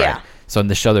son. Right? Yeah. So in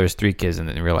the show there's 3 kids and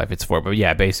in real life it's 4. But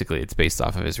yeah, basically it's based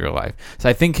off of his real life. So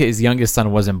I think his youngest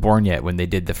son wasn't born yet when they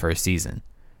did the first season.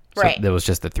 So right. There was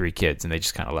just the 3 kids and they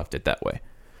just kind of left it that way.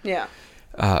 Yeah.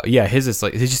 His is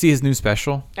like. Did you see his new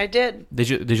special? I did. Did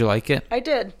you like it? I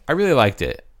did. I really liked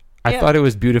it. I thought it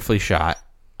was beautifully shot.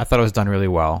 I thought it was done really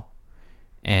well,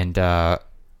 and I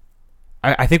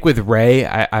think with Ray,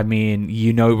 I mean,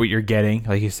 you know what you're getting,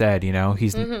 like you said.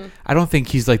 He's. I don't think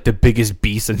he's like the biggest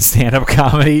beast in stand-up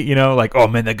comedy. Like, oh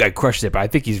man, that guy crushed it. But I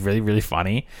think he's really, really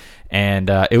funny,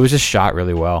 and it was just shot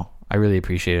really well. I really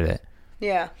appreciated it.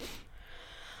 Yeah.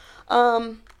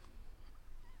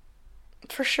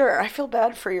 For sure. I feel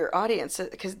bad for your audience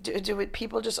because do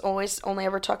people just only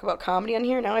ever talk about comedy on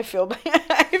here? Now I feel bad.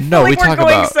 We talk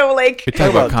about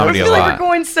comedy a lot. Like we're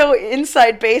going so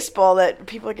inside baseball that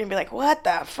people are going to be like, what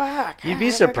the fuck? You'd be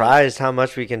surprised how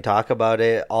much we can talk about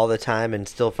it all the time and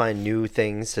still find new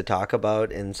things to talk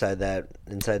about inside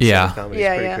comedy.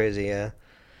 It's pretty crazy, yeah.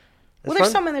 Well,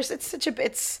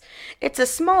 it's a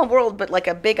small world, but like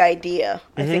a big idea,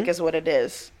 I think is what it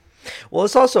is. Well,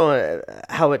 it's also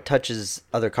how it touches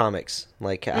other comics,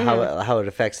 like how it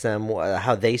affects them,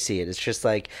 how they see it. It's just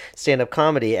like stand-up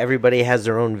comedy. Everybody has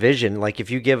their own vision. Like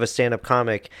if you give a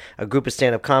group of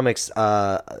stand-up comics,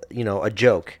 a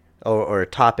joke or a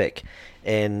topic,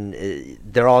 and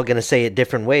they're all going to say it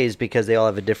different ways because they all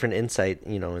have a different insight,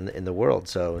 in the world.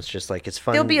 So it's just like it's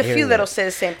fun. There'll be a few that'll say the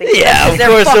same thing. Yeah, of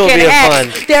course there'll be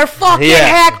fun. They're fucking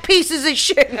hack pieces of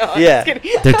shit. No,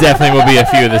 there definitely will be a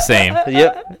few of the same.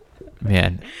 Yep.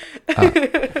 Man,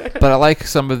 but I like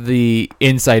some of the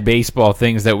inside baseball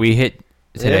things that we hit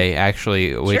today,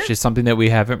 actually, which is something that we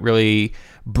haven't really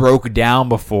broke down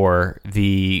before.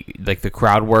 The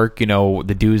crowd work,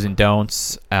 the do's and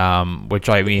don'ts. Which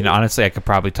I mean, honestly, I could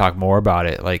probably talk more about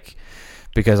it,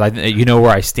 because where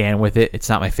I stand with it. It's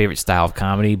not my favorite style of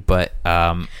comedy, but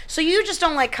so you just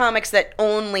don't like comics that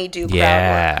only do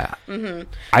crowd work.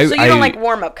 Mm-hmm. So you don't like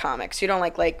warm up comics. You don't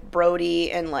like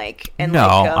Brody and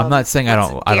I'm not saying I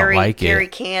don't like it. Gary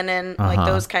Cannon, like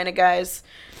those kind of guys.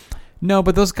 No,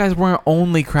 but those guys weren't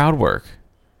only crowd work.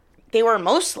 They were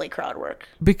mostly crowd work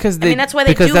because that's why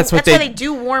they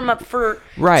do warm up for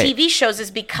TV shows is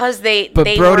because they.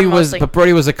 But Brody was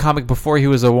a comic before he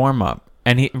was a warm up.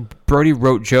 And Brody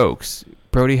wrote jokes.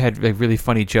 Brody had really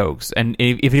funny jokes, and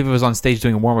if he was on stage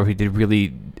doing a warm up, he did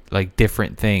really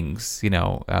different things. He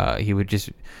would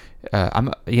just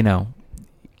I'm, you know.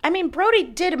 I mean, Brody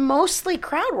did mostly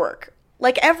crowd work.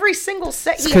 Like every single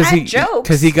set, he had jokes.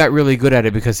 Because he got really good at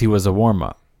it because he was a warm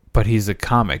up. But he's a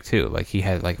comic too. Like he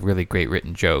had like really great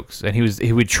written jokes, and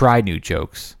he would try new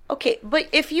jokes. Okay, but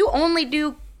if you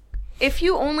do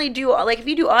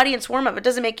audience warm up, it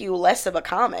doesn't make you less of a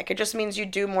comic. It just means you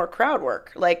do more crowd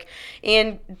work. Like,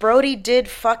 and Brody did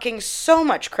fucking so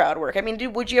much crowd work. I mean,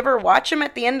 dude, would you ever watch him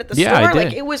at the end at the store? I did.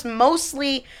 Like, it was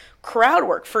mostly crowd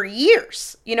work for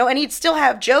years, you know, and he'd still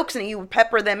have jokes and he would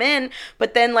pepper them in,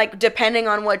 but then like depending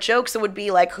on what jokes, it would be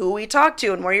like who we talked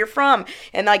to and where you're from,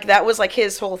 and like that was like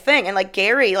his whole thing. And like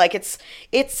Gary, like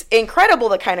it's incredible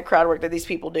the kind of crowd work that these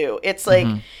people do. It's like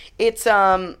it's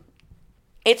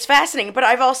fascinating. But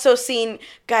I've also seen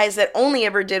guys that only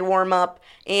ever did warm up,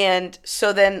 and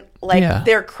so then like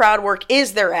their crowd work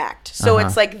is their act. So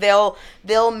it's like they'll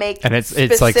make and it's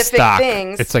specific like stock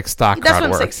things. It's like stock That's crowd what I'm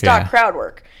work. saying, stock crowd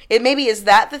work. It maybe is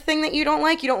that the thing that you don't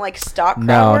like? You don't like stock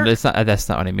crowd work? No, that's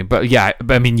not what I mean. But yeah,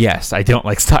 I mean, yes, I don't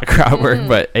like stock crowd work,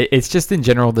 but it's just in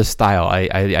general the style.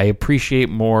 I appreciate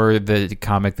more the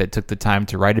comic that took the time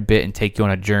to write a bit and take you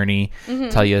on a journey,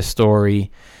 tell you a story,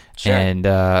 and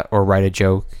or write a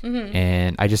joke,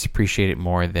 and I just appreciate it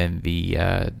more than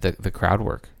the crowd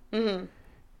work.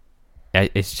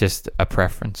 It's just a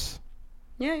preference.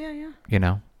 Yeah. You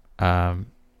know,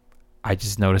 I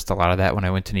just noticed a lot of that when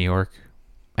I went to New York.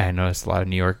 I noticed a lot of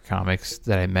New York comics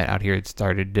that I met out here had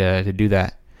started to do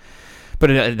that. But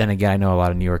then again, I know a lot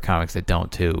of New York comics that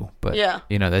don't too. But,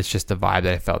 you know, that's just the vibe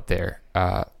that I felt there.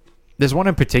 There's one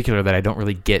in particular that I don't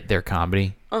really get their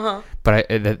comedy. But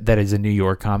that is a New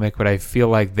York comic. But I feel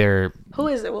like they're... Who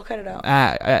is it? We'll cut it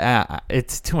out.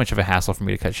 It's too much of a hassle for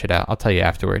me to cut shit out. I'll tell you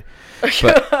afterward. But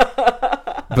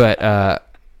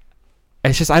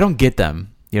it's just, I don't get them.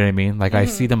 You know what I mean? Like I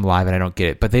see them live and I don't get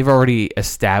it, but they've already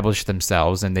established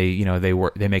themselves and they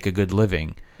make a good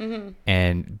living.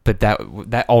 But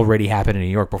that already happened in New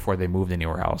York before they moved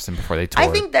anywhere else and before they toured.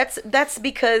 I think that's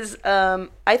because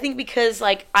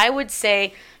like I would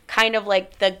say kind of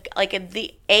like the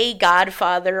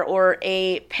Godfather or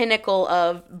a pinnacle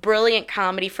of brilliant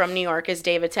comedy from New York is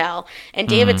Dave Attell. And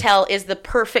Dave Attell is the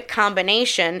perfect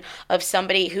combination of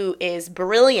somebody who is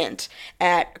brilliant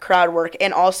at crowd work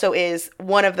and also is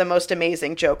one of the most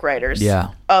amazing joke writers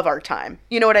of our time.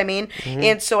 You know what I mean?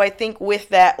 And so I think with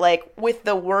that, like with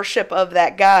the worship of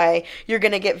that guy, you're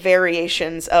going to get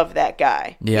variations of that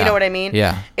guy. You know what I mean?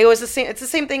 Yeah. It's the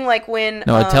same thing like when...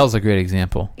 No, Attell's a great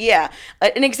example. Yeah.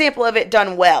 An example of it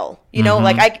done well. You know,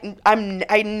 like I'm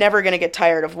never gonna get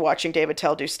tired of watching Dave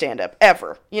Attell do stand up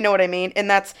ever. You know what I mean? And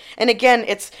again,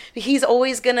 he's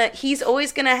always gonna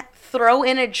throw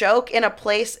in a joke in a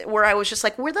place where I was just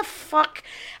like,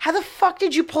 how the fuck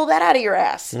did you pull that out of your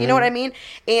ass? You know what I mean?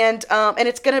 And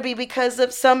it's gonna be because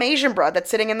of some Asian broad that's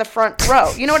sitting in the front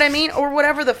row. You know what I mean? Or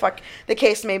whatever the fuck the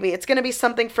case may be. It's gonna be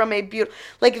something from a beautiful,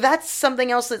 like that's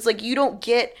something else that's like you don't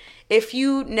get. If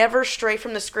you never stray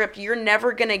from the script, you're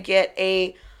never going to get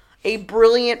a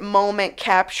brilliant moment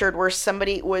captured where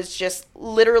somebody was just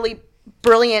literally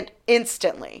brilliant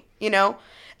instantly, you know?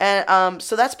 And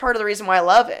so that's part of the reason why I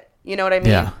love it. You know what I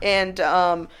mean? Yeah. And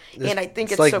I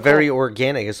think it's like so very cool.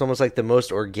 organic. It's almost like the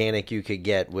most organic you could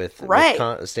get with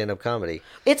stand-up comedy.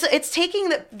 It's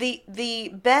taking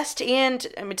the best and,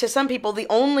 I mean, to some people, the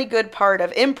only good part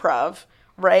of improv,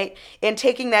 right? And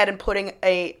taking that and putting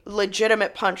a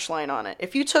legitimate punchline on it.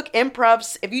 If you took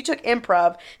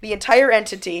improv, the entire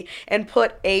entity, and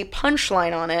put a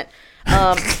punchline on it,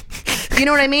 you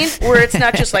know what I mean? Where it's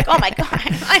not just like, oh my God,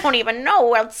 I don't even know.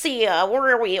 Let's see,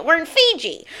 where are we? We're in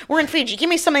Fiji. Give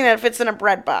me something that fits in a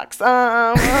bread box.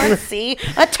 Let's see,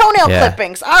 toenail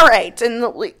clippings. All right.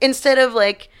 And instead of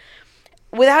like,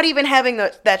 without even having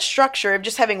that structure of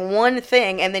just having one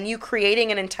thing and then you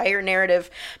creating an entire narrative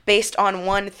based on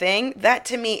one thing, that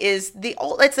to me is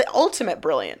it's the ultimate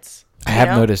brilliance. I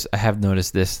have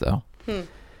noticed this though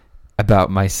about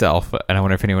myself, and I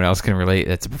wonder if anyone else can relate.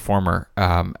 That's a performer.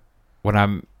 When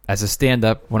I'm as a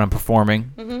stand-up, when I'm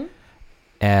performing,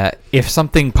 if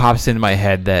something pops into my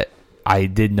head that I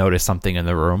did notice something in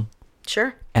the room,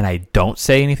 sure, and I don't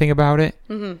say anything about it,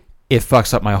 it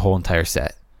fucks up my whole entire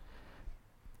set.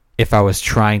 If I was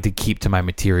trying to keep to my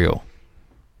material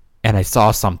and I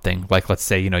saw something, like let's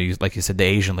say, like you said, the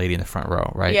Asian lady in the front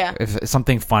row, right? Yeah. If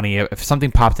something funny, if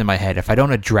something popped in my head, if I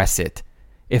don't address it,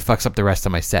 it fucks up the rest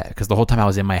of my set because the whole time I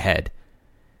was in my head.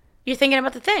 You're thinking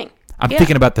about the thing. I'm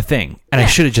thinking about the thing, and I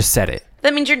should have just said it.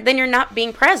 That means you're not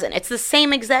being present. It's the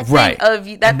same exact thing of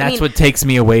that. And that's what takes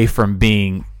me away from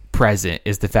being present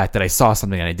is the fact that I saw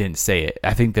something and I didn't say it.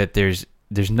 I think that there's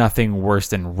there's nothing worse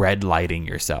than red lighting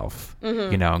yourself,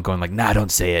 you know, and going like, nah,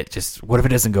 don't say it. Just what if it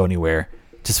doesn't go anywhere?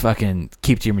 Just fucking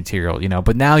keep to your material, you know.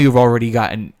 But now you've already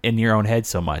gotten in your own head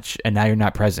so much, and now you're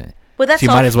not present. Well, that's so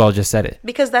you might as well have just said it.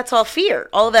 Because that's all fear.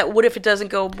 All of that, what if it doesn't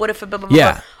go, what if it, blah, blah, blah,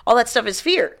 Yeah. blah, all that stuff is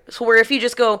fear. So where if you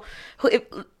just go,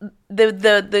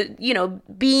 the you know,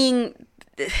 being,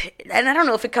 and I don't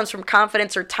know if it comes from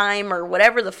confidence or time or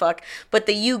whatever the fuck, but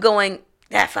the you going,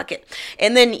 fuck it.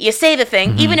 And then you say the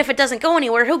thing, even if it doesn't go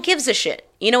anywhere, who gives a shit?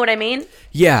 You know what I mean?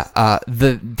 Yeah,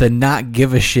 the not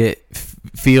give a shit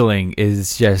feeling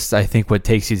is just, I think, what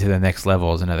takes you to the next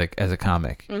level as a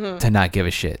comic. To not give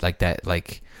a shit like that.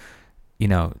 Like, you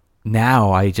know,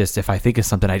 now if I think of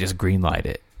something, I just greenlight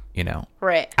it. You know,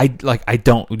 right? I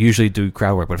don't usually do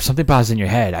crowd work, but if something pops in your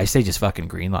head, I say just fucking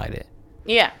greenlight it.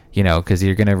 Yeah. You know, because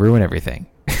you're gonna ruin everything.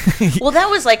 Well, that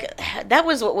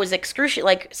was what was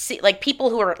excruciating. Like people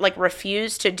who are like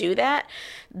refuse to do that.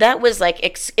 That was like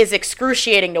is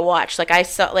excruciating to watch. Like I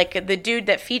saw like the dude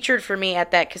that featured for me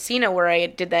at that casino where I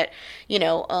did that, you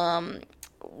know,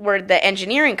 where the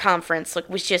engineering conference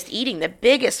was just eating the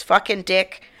biggest fucking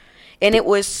dick. And it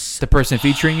was the person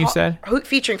featuring you said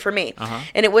featuring for me,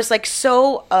 and it was like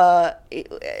so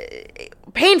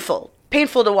painful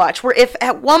to watch. Where if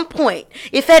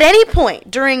at any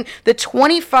point during the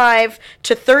 25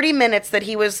 to 30 minutes that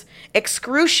he was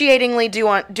excruciatingly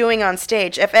doing on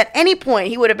stage, if at any point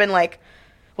he would have been like,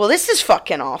 well, this is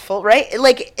fucking awful, right?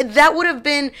 Like that would have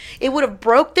been, it would have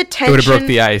broke the tension. It would have broke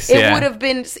the ice. It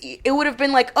would have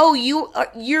been like, oh,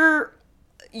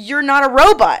 you're not a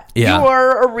robot. Yeah. You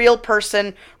are a real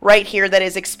person right here that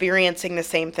is experiencing the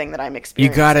same thing that I'm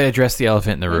experiencing. You got to address the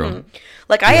elephant in the room.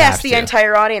 Like I asked the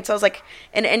entire audience, I was like,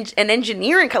 an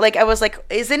engineering, like I was like,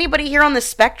 is anybody here on the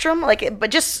spectrum? Like,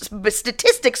 but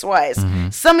statistics wise,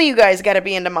 some of you guys got to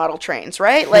be into model trains,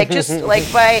 right? Like just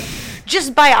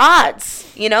by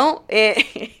odds, you know. And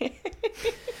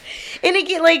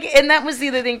again, like, and that was the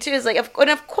other thing too. Is like, of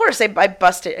course I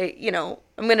busted. You know,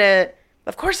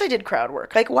 Of course I did crowd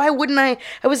work. Like, why wouldn't I?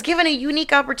 I was given a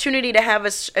unique opportunity to have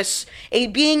a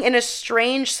being in a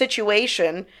strange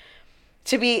situation,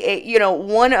 to be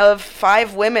one of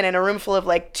 5 women in a room full of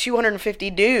like 250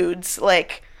 dudes.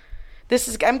 Like,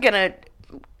 I'm gonna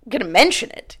mention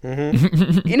it.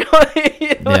 You know what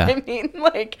I mean?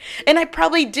 Like, and I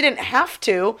probably didn't have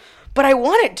to, but I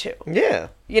wanted to. Yeah.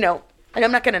 You know, and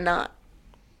I'm not gonna not.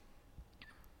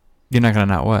 You're not gonna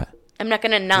not what? I'm not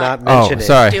gonna not mention it.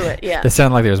 Sorry. Do it. Yeah. That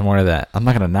sounded like there was more to that. I'm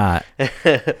not gonna not.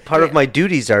 Part of my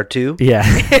duties are to. Yeah.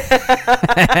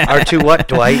 Are to what,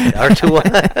 Dwight? Are to what?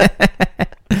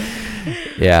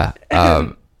 Yeah.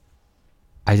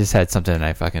 I just had something and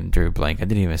I fucking drew a blank. I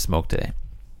didn't even smoke today.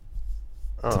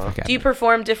 Do you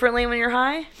perform differently when you're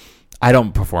high? I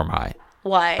don't perform high.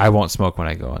 Why? I won't smoke when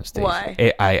I go on stage.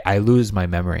 Why? I lose my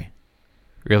memory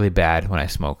really bad when I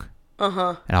smoke.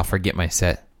 And I'll forget my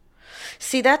set.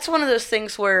 See, that's one of those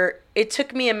things where it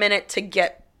took me a minute to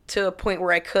get to a point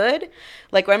where I could.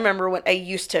 Like, I remember when I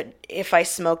used to, if I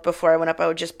smoked before I went up, I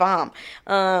would just bomb.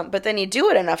 But then you do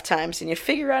it enough times and you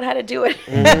figure out how to do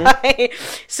it.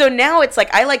 So now it's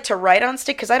like, I like to write on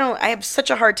stick because I have such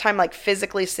a hard time like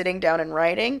physically sitting down and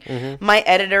writing. My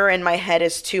editor in my head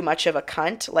is too much of a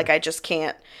cunt. Like, I just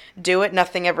can't do it.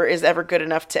 Nothing is ever good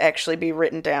enough to actually be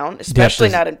written down, especially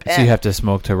not in pen. So you have to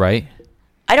smoke to write?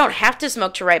 I don't have to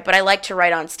smoke to write, but I like to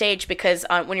write on stage because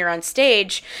when you're on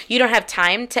stage, you don't have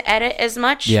time to edit as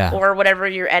much, or whatever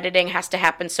you're editing has to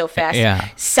happen so fast. Yeah.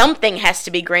 Something has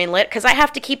to be greenlit because I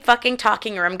have to keep fucking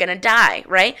talking or I'm going to die,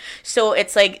 right? So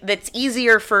it's like, that's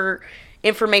easier for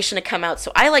information to come out.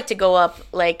 So I like to go up,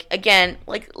 like, again,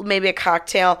 like maybe a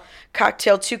cocktail,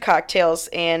 2 cocktails,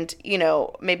 and, you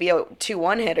know, maybe 2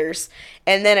 one-hitters.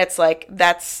 And then it's like,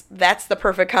 that's the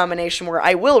perfect combination where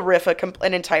I will riff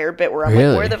an entire bit where I'm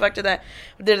like, where the fuck did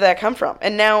that come from?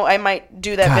 And now I might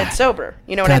do that bit sober.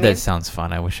 You know what I mean? That sounds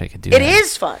fun. I wish I could do that. It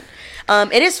is fun.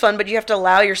 It is fun, but you have to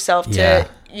allow yourself to,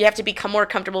 you have to become more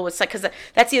comfortable with, because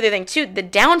that's the other thing too. The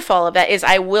downfall of that is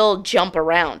I will jump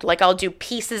around. Like, I'll do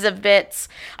pieces of bits.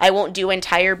 I won't do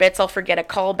entire bits. I'll forget a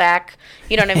callback.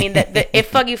 You know what I mean?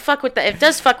 It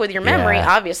does fuck with your memory.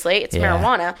 Obviously, it's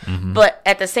marijuana, but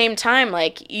at the same time,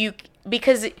 like,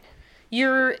 because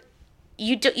you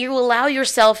allow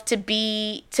yourself to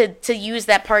use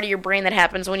that part of your brain that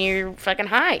happens when you're fucking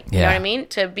high. You know what I mean?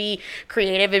 To be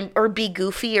creative or be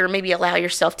goofy, or maybe allow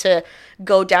yourself to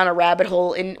go down a rabbit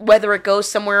hole, and whether it goes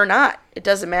somewhere or not, it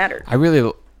doesn't matter. I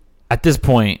really, at this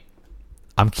point,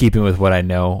 I'm keeping with what I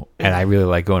know, and I really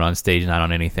like going on stage, not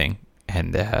on anything,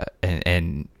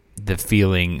 and the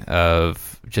feeling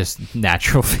of just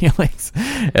natural feelings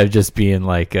of just being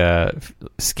like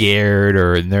scared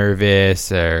or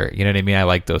nervous, or you know what I mean. I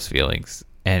like those feelings,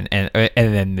 and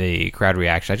then the crowd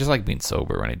reaction. I just like being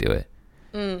sober when I do it.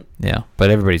 Yeah, but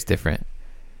everybody's different.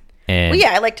 And well,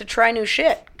 yeah, I like to try new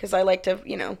shit because I like to,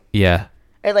 yeah.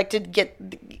 I like to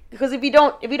because if you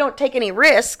don't take any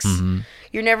risks,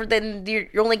 you're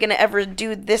only gonna ever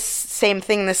do this same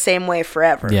thing the same way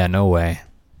forever. Yeah, no way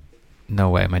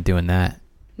am I doing that.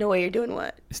 No way you're doing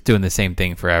what? It's doing the same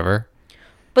thing forever.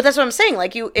 But that's what I'm saying.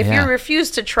 Like if you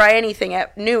refuse to try anything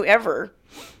new ever,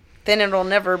 then it'll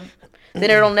never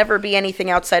be anything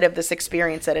outside of this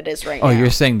experience that it is right now. Oh, you're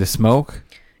saying the smoke?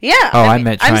 Yeah. Oh,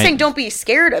 I'm saying don't be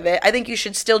scared of it. I think you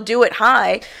should still do it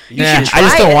high. I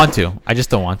just don't want to. I just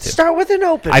don't want to. Start with an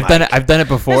open. I've done it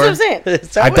before. That's what I'm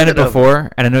saying. I've done it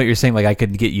before, and I know what you're saying. Like I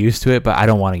could get used to it, but I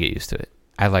don't want to get used to it.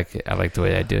 I like it. I like the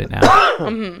way I do it now.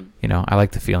 I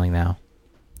like the feeling now.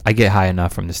 I get high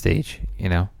enough from the stage,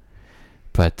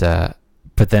 but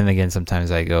then again, sometimes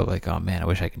I go like, oh man, I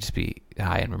wish I could just be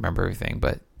high and remember everything.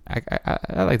 But I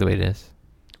like the way it is.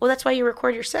 Well, that's why you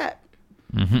record your set.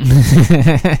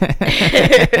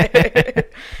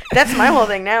 That's my whole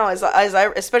thing now.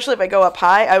 Especially if I go up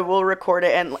high, I will record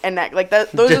it and act like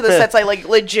that. Those are the sets I like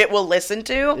legit will listen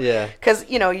to. Yeah. Because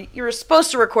you're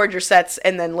supposed to record your sets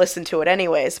and then listen to it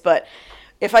anyways. But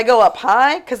if I go up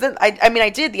high, because then I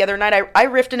did the other night. I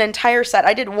riffed an entire set.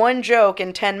 I did one joke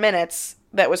in 10 minutes.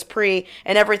 That was pre,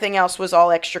 and everything else was all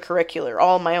extracurricular,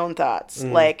 all my own thoughts.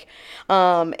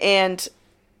 And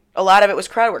a lot of it was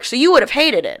crowd work. So you would have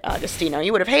hated it, Agostino.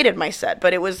 You would have hated my set,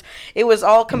 but it was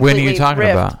all completely. When are you talking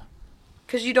riffed. about?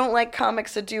 Because you don't like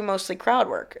comics that do mostly crowd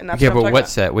work, and that's yeah. what I'm But talking what about.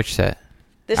 set? Which set?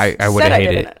 This I would have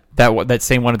hated it. That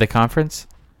same one at the conference.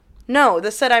 No,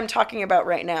 the set I'm talking about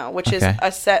right now, which is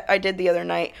a set I did the other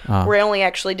night, where I only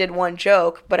actually did one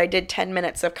joke, but I did 10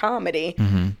 minutes of comedy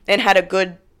and had a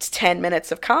good 10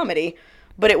 minutes of comedy,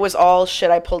 but it was all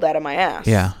shit I pulled out of my ass.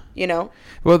 Yeah.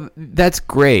 Well, that's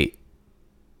great.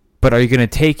 But are you going to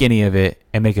take any of it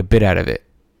and make a bit out of it?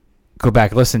 Go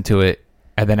back, listen to it,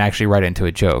 and then actually write it into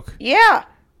a joke? Yeah.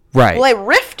 Right. Well, I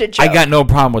riffed a joke. I got no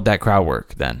problem with that crowd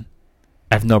work then.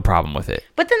 I have no problem with it.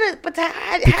 But then, how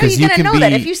are you going to know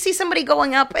that? If you see somebody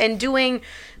going up and doing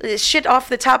shit off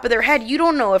the top of their head, you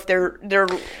don't know if they're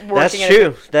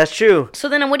working. That's true. So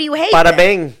then what do you hate? Bada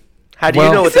bing. How do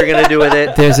you know what they're going to do with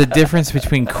it? There's a difference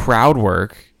between crowd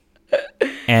work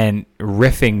and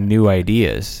riffing new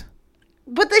ideas.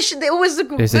 But it was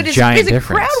There's a giant difference.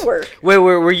 Crowd work. Wait,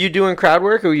 were you doing crowd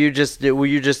work, or were you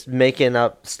just making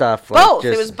up stuff? Both.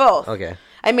 It was both. Okay.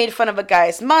 I made fun of a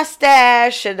guy's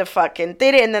mustache and the fucking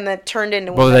did it, and then that turned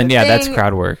into. Well, then yeah, thing. that's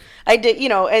crowd work. I did,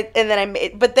 and then I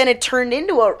made, but then it turned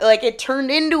into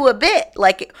a bit.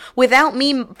 Like without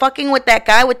me fucking with that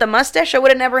guy with the mustache, I would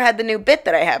have never had the new bit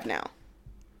that I have now.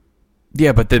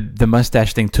 Yeah, but the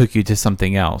mustache thing took you to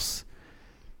something else.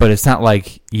 But it's not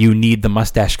like you need the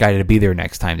mustache guy to be there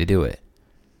next time to do it.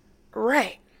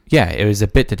 Right. Yeah, it was a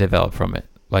bit to develop from it.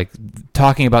 Like,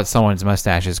 talking about someone's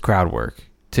mustache is crowd work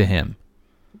to him.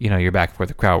 You're back and forth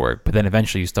with crowd work. But then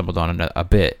eventually you stumbled on a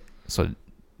bit. So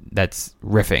that's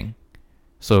riffing.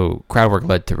 So crowd work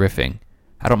led to riffing.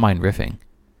 I don't mind riffing.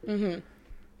 Mm-hmm.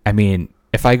 I mean,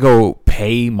 if I go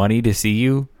pay money to see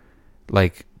you,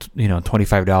 like,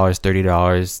 $25,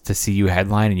 $30 to see you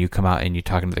headline, and you come out and you're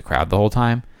talking to the crowd the whole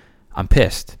time, I'm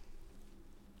pissed.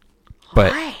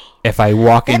 But if I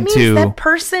walk that into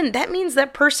means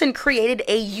that person created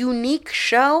a unique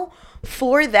show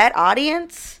for that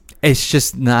audience. It's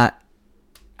just not.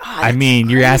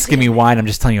 You're asking me why, and I'm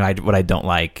just telling you what I don't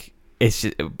like. It's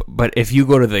just, but if you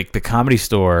go to the comedy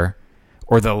store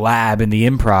or the lab in the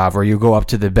improv, or you go up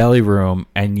to the belly room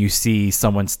and you see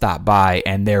someone stop by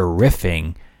and they're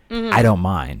riffing, I don't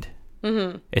mind.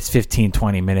 Mm-hmm. It's 15,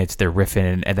 20 minutes, they're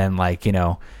riffing, and then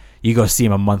you go see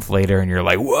them a month later and you're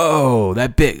like, whoa,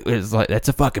 that bit is that's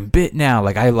a fucking bit now.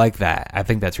 Like, I like that. I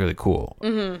think that's really cool.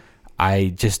 Mm-hmm.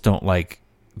 I just don't like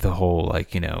the whole,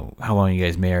 how long are you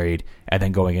guys married? And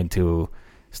then going into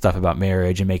stuff about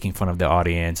marriage and making fun of the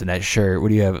audience and that shirt. What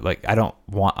do you have? I don't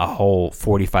want a whole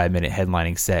 45-minute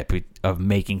headlining set of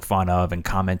making fun of and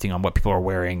commenting on what people are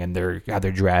wearing and how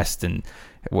they're dressed and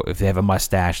if they have a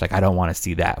mustache. I don't want to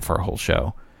see that for a whole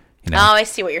show. Oh, I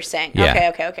see what you're saying.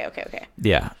 Yeah. Okay.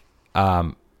 Yeah.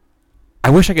 I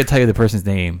wish I could tell you the person's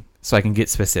name so I can get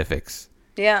specifics.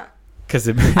 Yeah. Because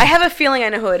I have a feeling I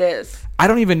know who it is. I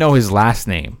don't even know his last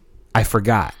name. I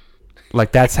forgot.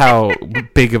 That's how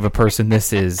big of a person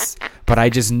this is. But I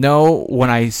just know when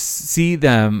I see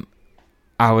them,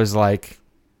 I was like,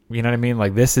 you know what I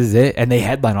mean? This is it. And they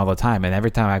headline all the time. And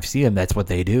every time I see them, that's what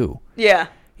they do. Yeah.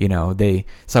 You know,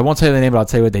 so I won't tell you the name, but I'll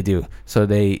tell you what they do. So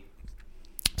they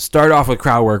start off with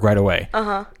crowd work right away.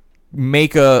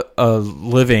 Make a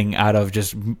living out of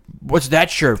just, what's that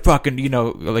shirt? Fucking, you know,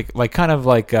 like kind of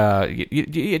like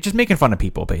just making fun of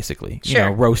people, basically. You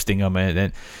know, roasting them.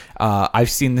 And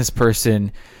I've seen this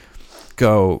person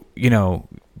go, you know,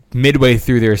 midway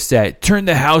through their set, turn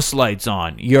the house lights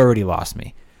on. You already lost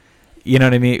me. You know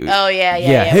what I mean? Oh,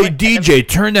 yeah. Hey, DJ,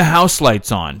 turn the house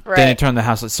lights on. Right. Then they turn the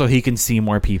house lights so he can see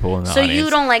more people in the audience. So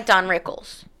you don't like Don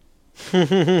Rickles?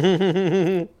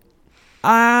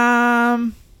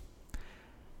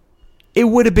 It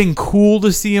would have been cool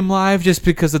to see him live just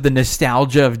because of the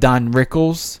nostalgia of Don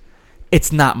Rickles.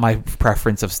 It's not my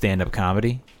preference of stand-up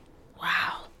comedy.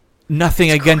 Wow. Nothing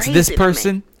That's against this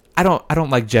person. I don't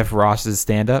like Jeff Ross's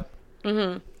stand-up.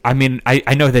 Mm-hmm. I mean,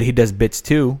 I know that he does bits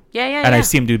too. Yeah. And I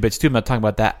see him do bits too. I'm not talking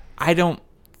about that. I don't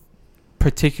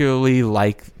particularly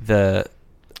like the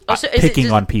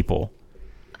picking on people.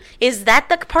 Is that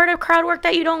the part of crowd work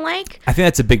that you don't like? I think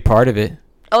that's a big part of it.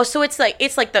 Oh, so it's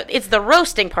the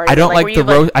roasting part. I don't like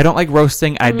I don't like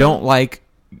roasting. Mm-hmm. I don't like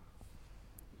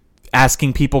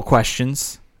asking people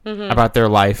questions about their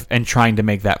life and trying to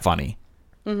make that funny.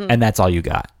 Mm-hmm. And that's all you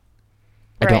got.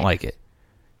 I don't like it.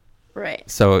 Right.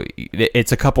 So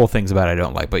it's a couple of things about it I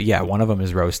don't like, but yeah, one of them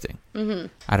is roasting. Mm-hmm.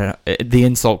 I don't know. The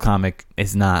insult comic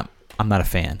is not. I'm not a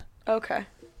fan. Okay.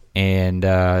 And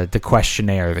the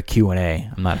questionnaire, the Q&A,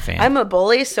 I'm not a fan. I'm a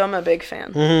bully, so I'm a big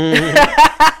fan.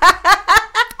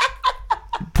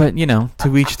 But, you know,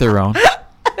 to each their own.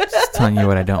 Just telling you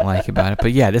what I don't like about it.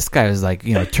 But yeah, this guy was like,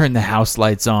 you know, turn the house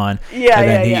lights on. Yeah, and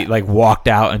then he like walked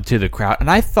out into the crowd.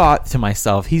 And I thought to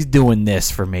myself, he's doing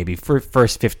this for maybe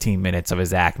first 15 minutes of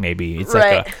his act. Maybe it's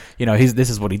like a, you know,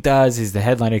 this is what he does. He's the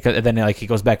headliner. And then like he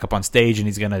goes back up on stage and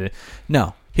he's gonna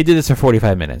no. He did this for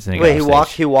 45 minutes. And he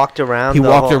walked around. He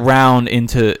walked around in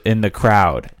the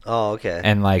crowd. Oh, okay.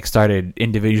 And like started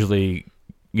individually,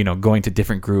 you know, going to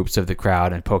different groups of the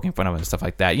crowd and poking fun of them and stuff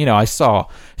like that. You know, I saw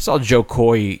Joe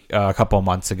Coy a couple of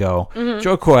months ago. Mm-hmm.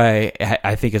 Joe Coy,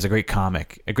 I think, is a great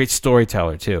comic, a great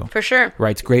storyteller too. For sure.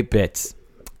 Writes great bits.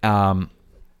 I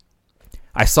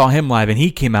saw him live, and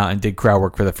he came out and did crowd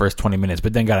work for the first 20 minutes,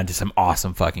 but then got into some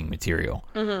awesome fucking material.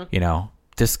 Mm-hmm. You know,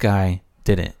 this guy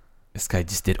didn't. This guy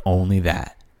just did only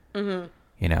that. Mm-hmm.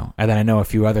 You know, and then I know a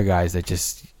few other guys that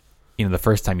just, you know, the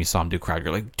first time you saw him do crowd,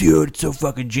 you're like, dude, it's so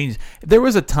fucking genius. There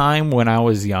was a time when I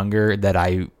was younger that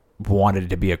I wanted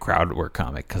to be a crowd work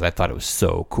comic because I thought it was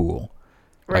so cool.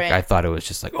 Like, right. I thought it was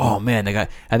just like, oh man, the guy.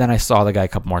 And then I saw the guy a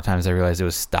couple more times. I realized it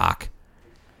was stock.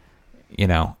 You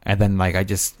know, and then like I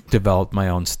just developed my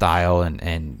own style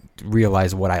and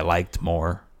realized what I liked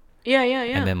more. Yeah.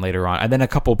 And then later on, and then a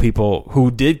couple of people who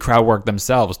did crowd work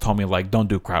themselves told me like, don't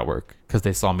do crowd work because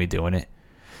they saw me doing it.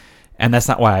 And that's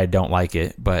not why I don't like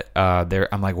it, but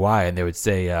I'm like, why? And they would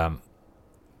say,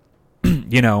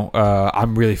 you know,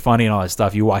 I'm really funny and all that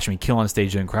stuff. You watch me kill on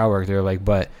stage doing crowd work. They're like,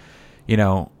 but, you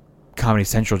know, Comedy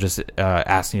Central just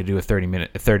asked me to do a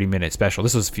 30-minute special.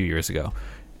 This was a few years ago.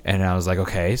 And I was like,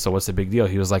 okay, so what's the big deal?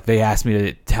 He was like, they asked me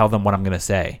to tell them what I'm going to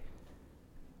say.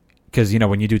 Because, you know,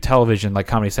 when you do television like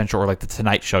Comedy Central or like The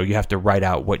Tonight Show, you have to write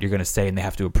out what you're going to say and they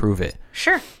have to approve it.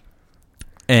 Sure.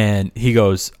 And he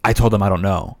goes, I told them I don't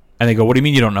know. And they go, what do you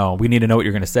mean you don't know? We need to know what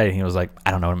you're going to say. And he was like,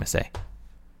 I don't know what I'm going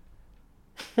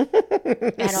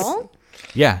to say. At all?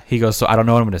 Yeah. He goes, so I don't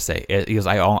know what I'm going to say. He goes,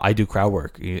 I do crowd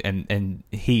work. And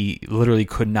he literally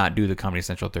could not do the Comedy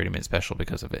Central 30-minute special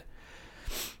because of it.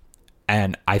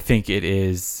 And I think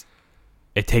it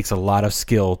takes a lot of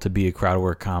skill to be a crowd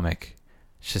work comic.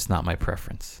 It's just not my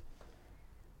preference.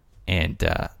 And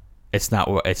it's not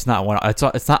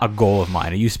a goal of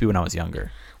mine. It used to be when I was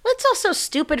younger. Well, it's also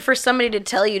stupid for somebody to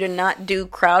tell you to not do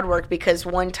crowd work because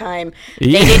one time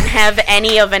they didn't have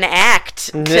any of an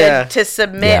act to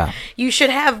submit. Yeah. You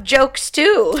should have jokes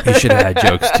too. You should have had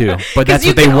jokes too. But that's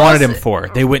what they wanted him for.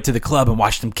 They went to the club and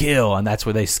watched him kill, and that's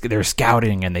where they were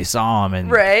scouting and they saw him,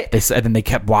 and right. And then they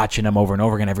kept watching him over and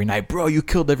over again every night. Bro, you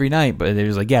killed every night. But they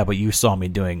was like, yeah, but you saw me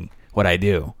doing what I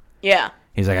do. Yeah.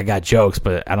 He's like, I got jokes,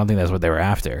 but I don't think that's what they were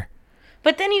after.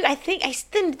 But then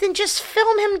then just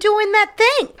film him doing that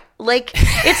thing. Like,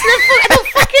 it's not,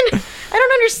 I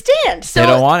don't understand. So they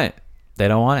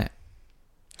don't want it.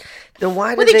 Then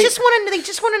why Well, did they just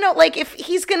want to know, like, if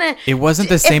he's gonna. It wasn't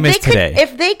the same as today.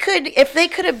 If they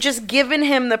could have just given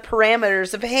him the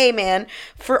parameters of, hey, man,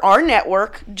 for our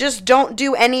network, just don't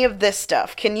do any of this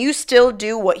stuff. Can you still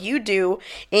do what you do,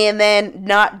 and then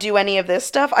not do any of this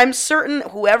stuff? I'm certain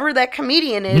whoever that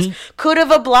comedian is could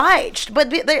have obliged, but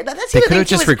that's they could have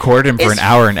just recorded him for an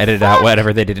hour and edited out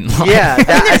whatever they didn't like. Yeah,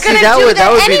 that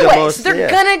would be the most. They're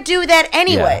gonna do that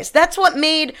anyways. Yeah. That's what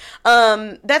made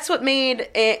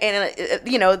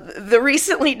you know, the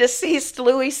recently deceased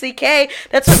Louis C.K.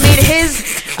 That's what made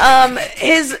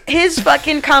his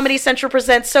fucking Comedy Central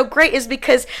Presents so great, is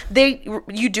because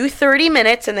you do 30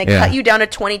 minutes and they cut you down to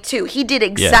 22. He did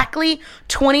exactly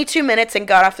 22 minutes and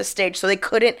got off the stage, so they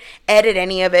couldn't edit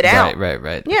any of it out.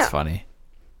 Right. Yeah. That's funny.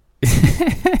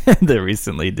 The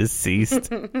recently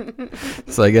deceased.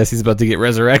 So I guess he's about to get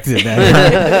resurrected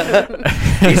now.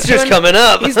 He's just coming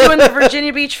up. He's doing the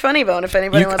Virginia Beach Funny Bone if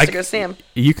anybody wants to go see him.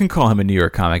 You can call him a New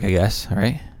York comic, I guess,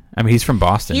 right? I mean, he's from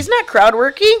Boston. He's not crowd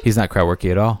worky. He's not crowd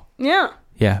worky at all. Yeah.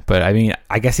 Yeah, but I mean,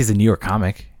 I guess he's a New York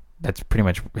comic. That's pretty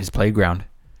much his playground.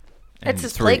 That's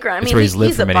his playground. I mean, he's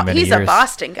lived for many years. He's a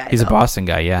Boston guy. He's a Boston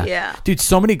guy, yeah. Yeah. Dude,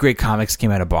 so many great comics came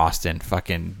out of Boston.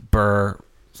 Fucking Burr,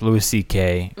 Louis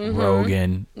C.K.,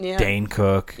 Rogan, Dane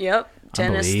Cook. Yep.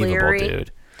 Dennis Unbelievable, Leary.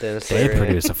 dude. Dennis They Leary.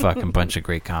 produce a fucking bunch of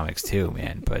great comics too,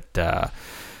 man. But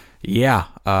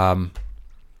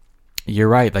you're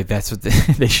right. Like that's what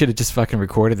they should have just fucking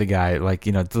recorded the guy, like,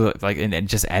 you know, and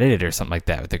just edited or something like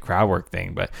that with the crowd work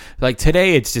thing. But like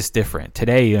today, it's just different.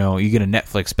 Today, you know, you get a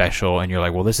Netflix special and you're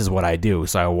like, well, this is what I do.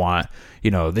 So I want,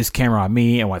 you know, this camera on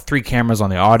me. I want 3 cameras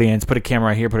on the audience. Put a camera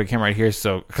right here. Put a camera right here.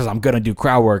 So because I'm gonna do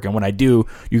crowd work, and when I do,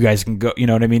 you guys can go. You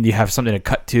know what I mean? You have something to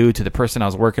cut to the person I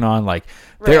was working on. Like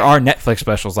there are Netflix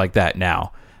specials like that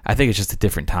now. I think it's just a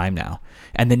different time now,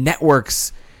 and the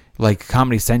networks. Like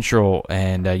Comedy Central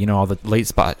and you know, all the late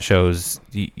spot shows,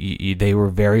 they were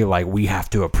very like, we have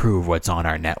to approve what's on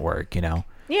our network, you know.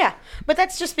 Yeah, but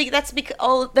that's just because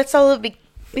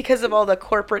of all the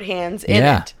corporate hands in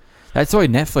it. That's why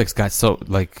Netflix got so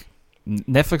like.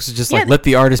 Netflix is just like let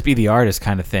the artist be the artist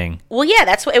kind of thing. Well, yeah,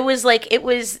 that's what it was like. It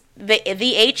was the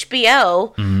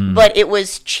HBO, but it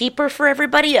was cheaper for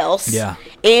everybody else. Yeah,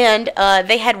 and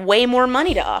they had way more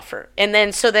money to offer, and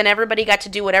then everybody got to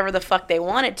do whatever the fuck they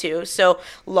wanted to. So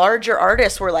larger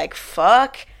artists were like,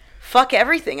 fuck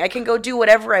everything. I can go do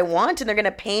whatever I want, and they're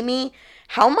gonna pay me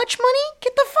how much money?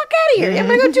 Get the fuck out of here! I'm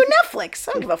gonna go do Netflix.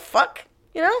 I don't give a fuck.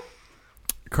 You know.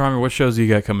 Carmen, what shows do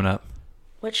you got coming up?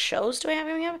 What shows do I have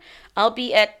coming up? I'll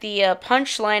be at the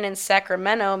Punchline in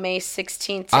Sacramento, May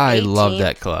 16th to 18th. I love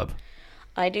that club.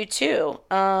 I do too.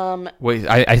 Wait,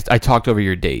 I talked over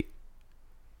your date.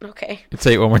 Okay.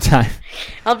 Say it one more time.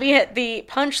 I'll be at the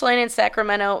Punchline in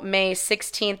Sacramento, May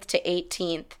 16th to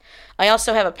 18th. I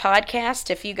also have a podcast.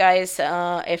 If you guys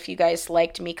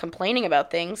liked me complaining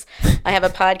about things, I have a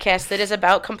podcast that is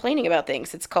about complaining about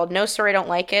things. It's called No Sir, I Don't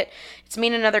Like It. It's me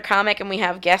and another comic, and we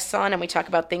have guests on, and we talk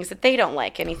about things that they don't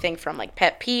like. Anything from like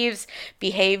pet peeves,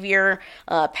 behavior,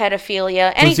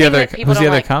 pedophilia, anything that people don't like. Who's the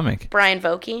other comic? Brian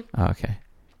Vokey. Oh, okay.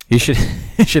 You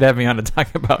should have me on to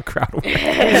talk about crowd work.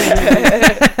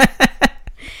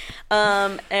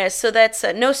 So that's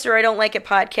No Sir, I Don't Like It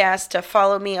podcast.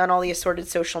 Follow me on all the assorted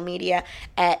social media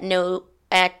at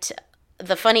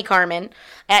The Funny Carmen,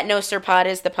 at No Sir Pod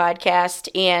is the podcast,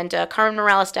 and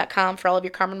CarmenMorales.com for all of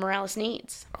your Carmen Morales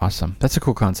needs. Awesome. That's a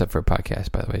cool concept for a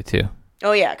podcast, by the way, too.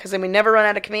 Oh yeah, because we never run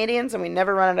out of comedians and we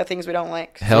never run out of things we don't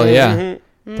like. Hell yeah. Mm-hmm.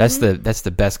 That's the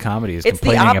best comedy is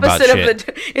complaining about shit.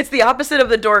 It's the opposite of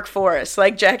the Dork Forest.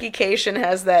 Like Jackie Cation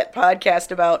has that podcast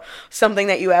about something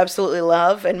that you absolutely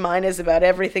love, and mine is about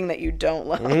everything that you don't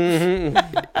love.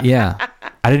 Mm-hmm. Yeah,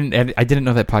 I didn't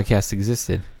know that podcast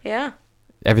existed. Yeah,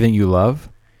 everything you love.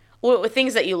 Well, with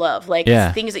things that you love, like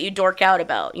things that you dork out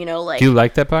about. You know, like. Do you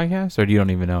like that podcast, or do you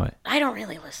don't even know it? I don't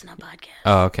really listen to podcasts.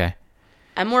 Oh, okay.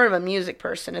 I'm more of a music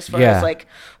person as far as like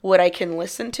what I can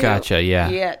listen to. Gotcha, yeah.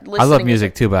 Yeah, I love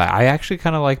music too, but I actually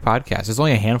kind of like podcasts. There's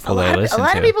only a handful that I listen to. A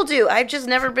lot of people do. I've just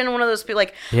never been one of those people.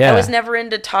 Like, I was never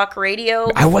into talk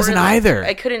radio. I wasn't either.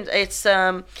 I couldn't. It's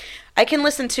I can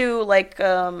listen to like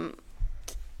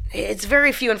it's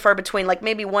very few and far between. Like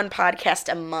maybe one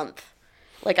podcast a month.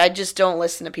 Like I just don't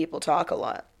listen to people talk a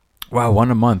lot. Wow,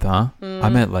 one a month, huh? I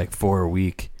meant like 4 a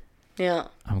week. Yeah.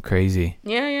 I'm crazy.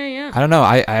 Yeah. I don't know.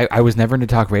 I was never into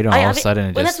talk radio. All of a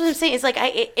sudden, that's what I'm saying. It's like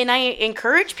I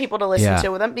encourage people to listen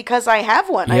to them because I have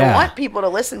one. I want people to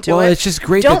listen to it. Well, it's just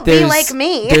great. Don't be like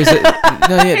me.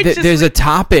 There's a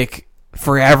topic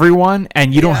for everyone,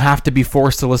 and you don't have to be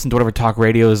forced to listen to whatever talk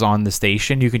radio is on the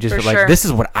station. You can just be like, this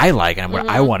is what I like and what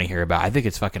I want to hear about. I think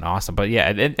it's fucking awesome. But yeah,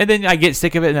 and then I get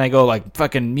sick of it and I go like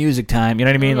fucking music time. You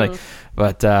know what I mean? Like,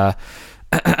 but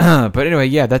anyway,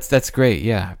 yeah, that's great.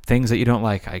 Yeah, things that you don't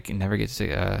like, I can never get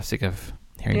sick of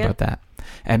hearing about that.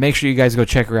 And make sure you guys go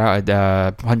check her out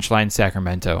at Punchline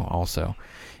Sacramento also.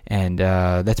 And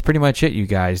that's pretty much it, you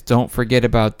guys. Don't forget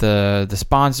about the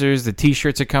sponsors. The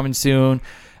t-shirts are coming soon.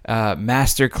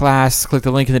 Masterclass, click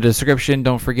the link in the description.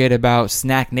 Don't forget about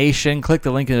Snack Nation. Click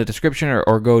the link in the description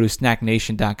or go to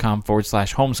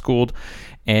snacknation.com/homeschooled.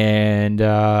 And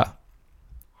where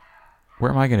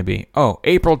am I going to be? Oh,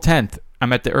 April 10th,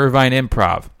 I'm at the Irvine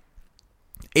Improv.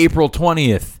 April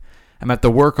 20th, I'm at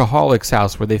the Workaholics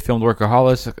house where they filmed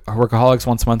Workaholics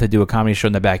once a month. They do a comedy show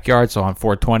in the backyard. So on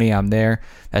 420, I'm there.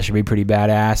 That should be pretty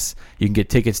badass. You can get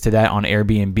tickets to that on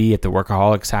Airbnb at the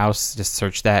Workaholics house. Just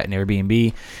search that in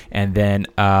Airbnb. And then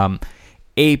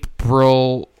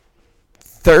April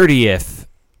 30th,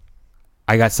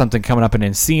 I got something coming up in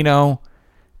Encino.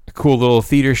 A cool little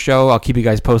theater show. I'll keep you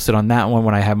guys posted on that one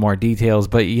when I have more details.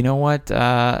 But you know what?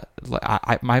 My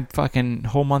fucking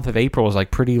whole month of April is like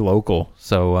pretty local,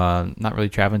 so not really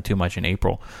traveling too much in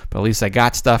April. But at least I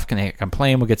got stuff. I'm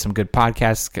playing. We'll get some good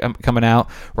podcasts coming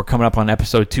out. We're coming up on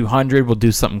episode 200. We'll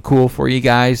do something cool for you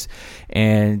guys,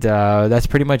 and that's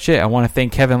pretty much it. I want to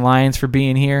thank Kevin Lyons for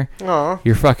being here. Aw.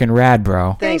 You're fucking rad,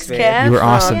 bro. Thanks, Kev. You were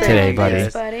awesome today, buddy.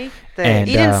 Thanks, buddy. And,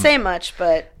 he didn't say much,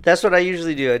 but that's what I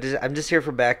usually do. I'm just here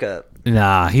for backup.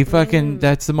 Nah, he fucking.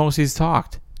 That's the most he's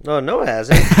talked. No, it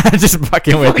hasn't. Just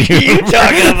fucking with you. What are you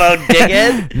talking about,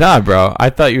 dickhead? Nah, bro. I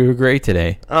thought you were great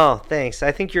today. Oh, thanks.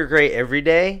 I think you're great every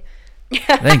day.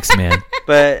 Thanks, man.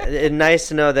 But it's nice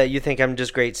to know that you think I'm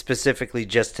just great specifically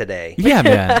just today. Yeah,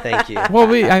 man. Thank you. Well,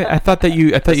 I thought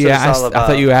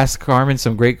you asked Carmen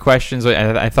some great questions.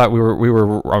 I thought we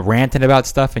were ranting about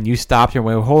stuff, and you stopped and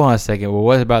went, hold on a second. Well,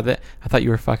 what about that? I thought you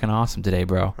were fucking awesome today,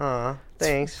 bro. Aw,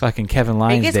 thanks. It's fucking Kevin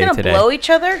Lyons Day today. Are you guys gonna blow each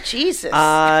other? Jesus.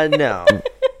 No.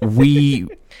 We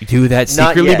do that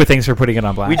secretly, but thanks for putting it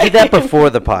on blast. We did that before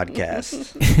the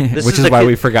podcast. Which is why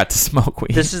we forgot to smoke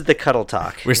weed. This is the cuddle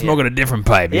talk. We're smoking a different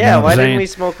pipe. Yeah, why didn't we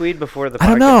smoke weed before the podcast? I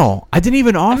don't know. I didn't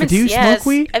even offer. Do you smoke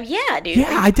weed? Yeah, dude.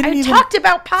 Yeah, I didn't even talked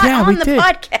about pot on the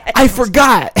podcast. I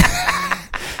forgot.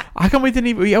 How come we didn't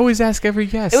even? We always ask every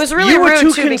guest. It was really rude. You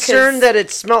were too concerned that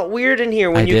it smelled weird in here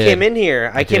when you came in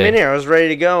here. I came in here. I was ready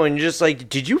to go, and you're just like,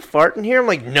 "Did you fart in here?" I'm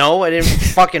like, "No, I didn't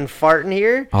fucking fart in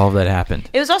here." All of that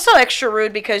happened. It was also extra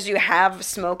rude because you have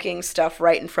smoking stuff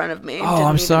right in front of me. Oh,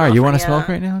 I'm sorry. You want to smoke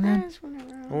right now, then?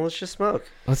 Well, let's just smoke.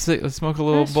 Let's smoke a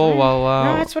little bowl while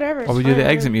no, it's whatever. While we do the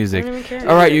exit music.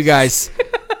 All right, you guys.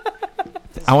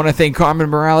 I want to thank Carmen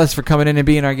Morales for coming in and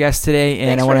being our guest today, and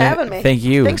Thanks I want for to having me. thank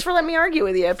you. Thanks for letting me argue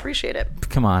with you. I appreciate it.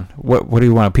 Come on, what do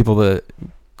you want people to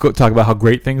go talk about? How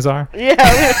great things are? Yeah.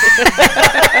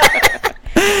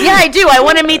 Yeah, I do. I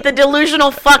want to meet the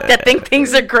delusional fuck that think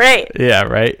things are great. Yeah,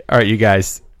 right. All right, you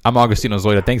guys. I'm Augustino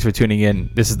Zoida. Thanks for tuning in.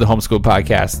 This is the Homeschool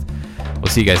Podcast. We'll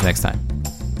see you guys next time.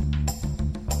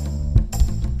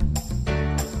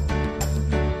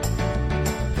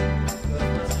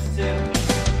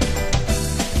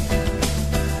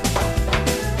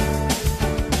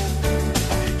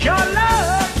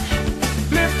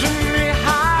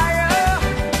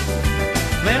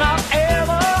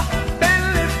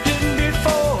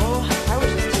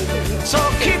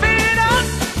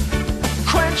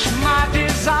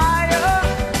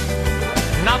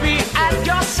 I'll be at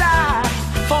your side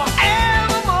forever.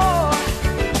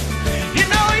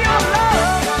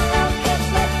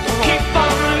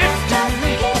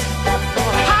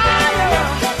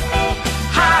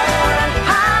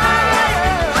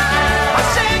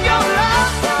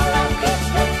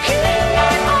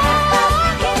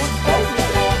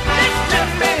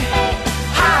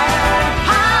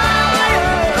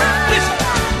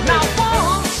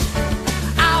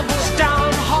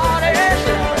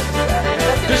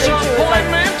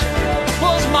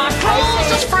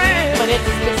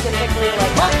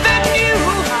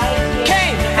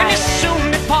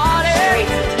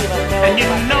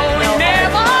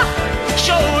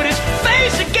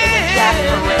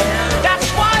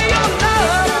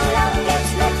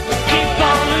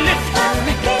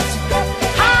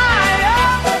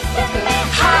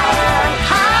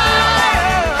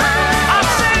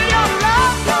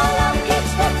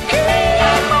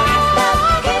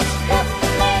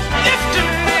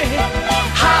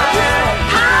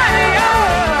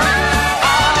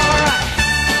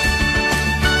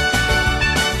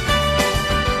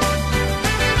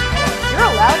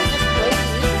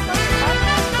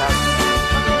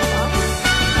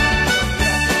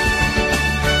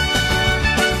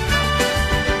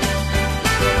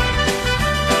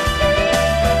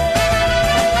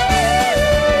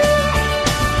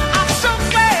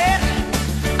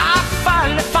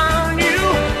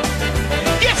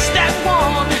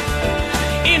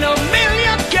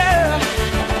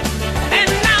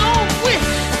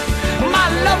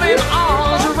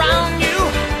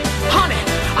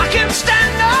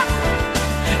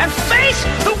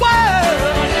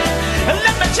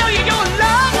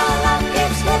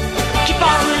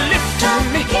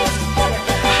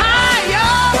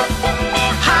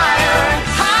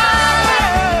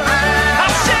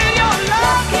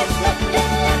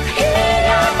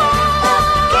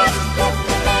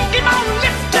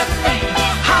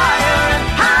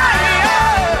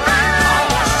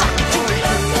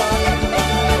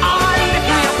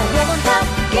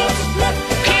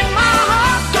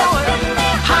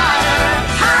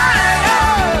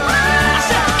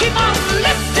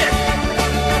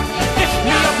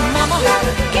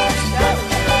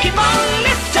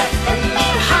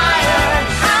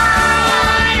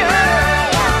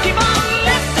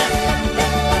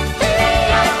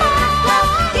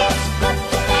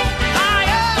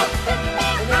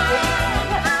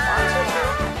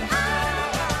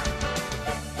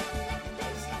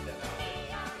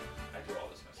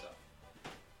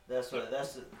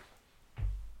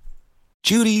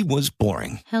 Judy was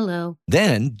boring. Hello.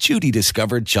 Then Judy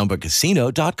discovered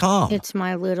ChumbaCasino.com. It's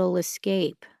my little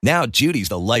escape. Now Judy's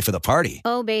the life of the party.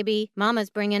 Oh, baby,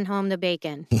 mama's bringing home the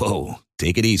bacon. Whoa,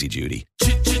 take it easy, Judy.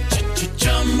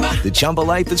 The Chumba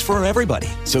life is for everybody.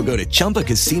 So go to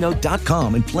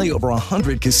ChumbaCasino.com and play over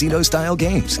 100 casino-style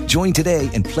games. Join today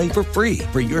and play for free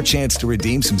for your chance to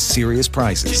redeem some serious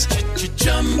prizes.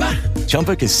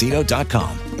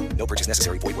 ChumbaCasino.com. No purchase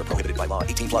necessary. Void where prohibited by law.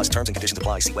 18+ terms and conditions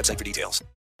apply. See website for details.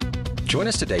 Join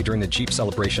us today during the Jeep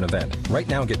Celebration event. Right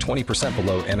now, get 20%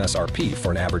 below MSRP for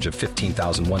an average of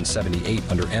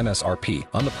 $15,178 under MSRP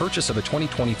on the purchase of a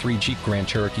 2023 Jeep Grand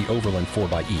Cherokee Overland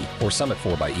 4xE or Summit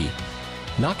 4xE.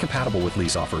 Not compatible with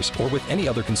lease offers or with any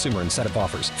other consumer incentive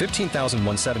offers.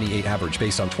 $15,178 average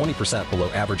based on 20% below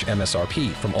average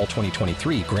MSRP from all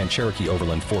 2023 Grand Cherokee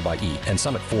Overland 4xE and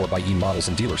Summit 4xE models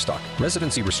in dealer stock.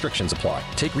 Residency restrictions apply.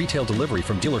 Take retail delivery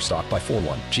from dealer stock by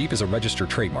 4/1. Jeep is a registered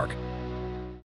trademark.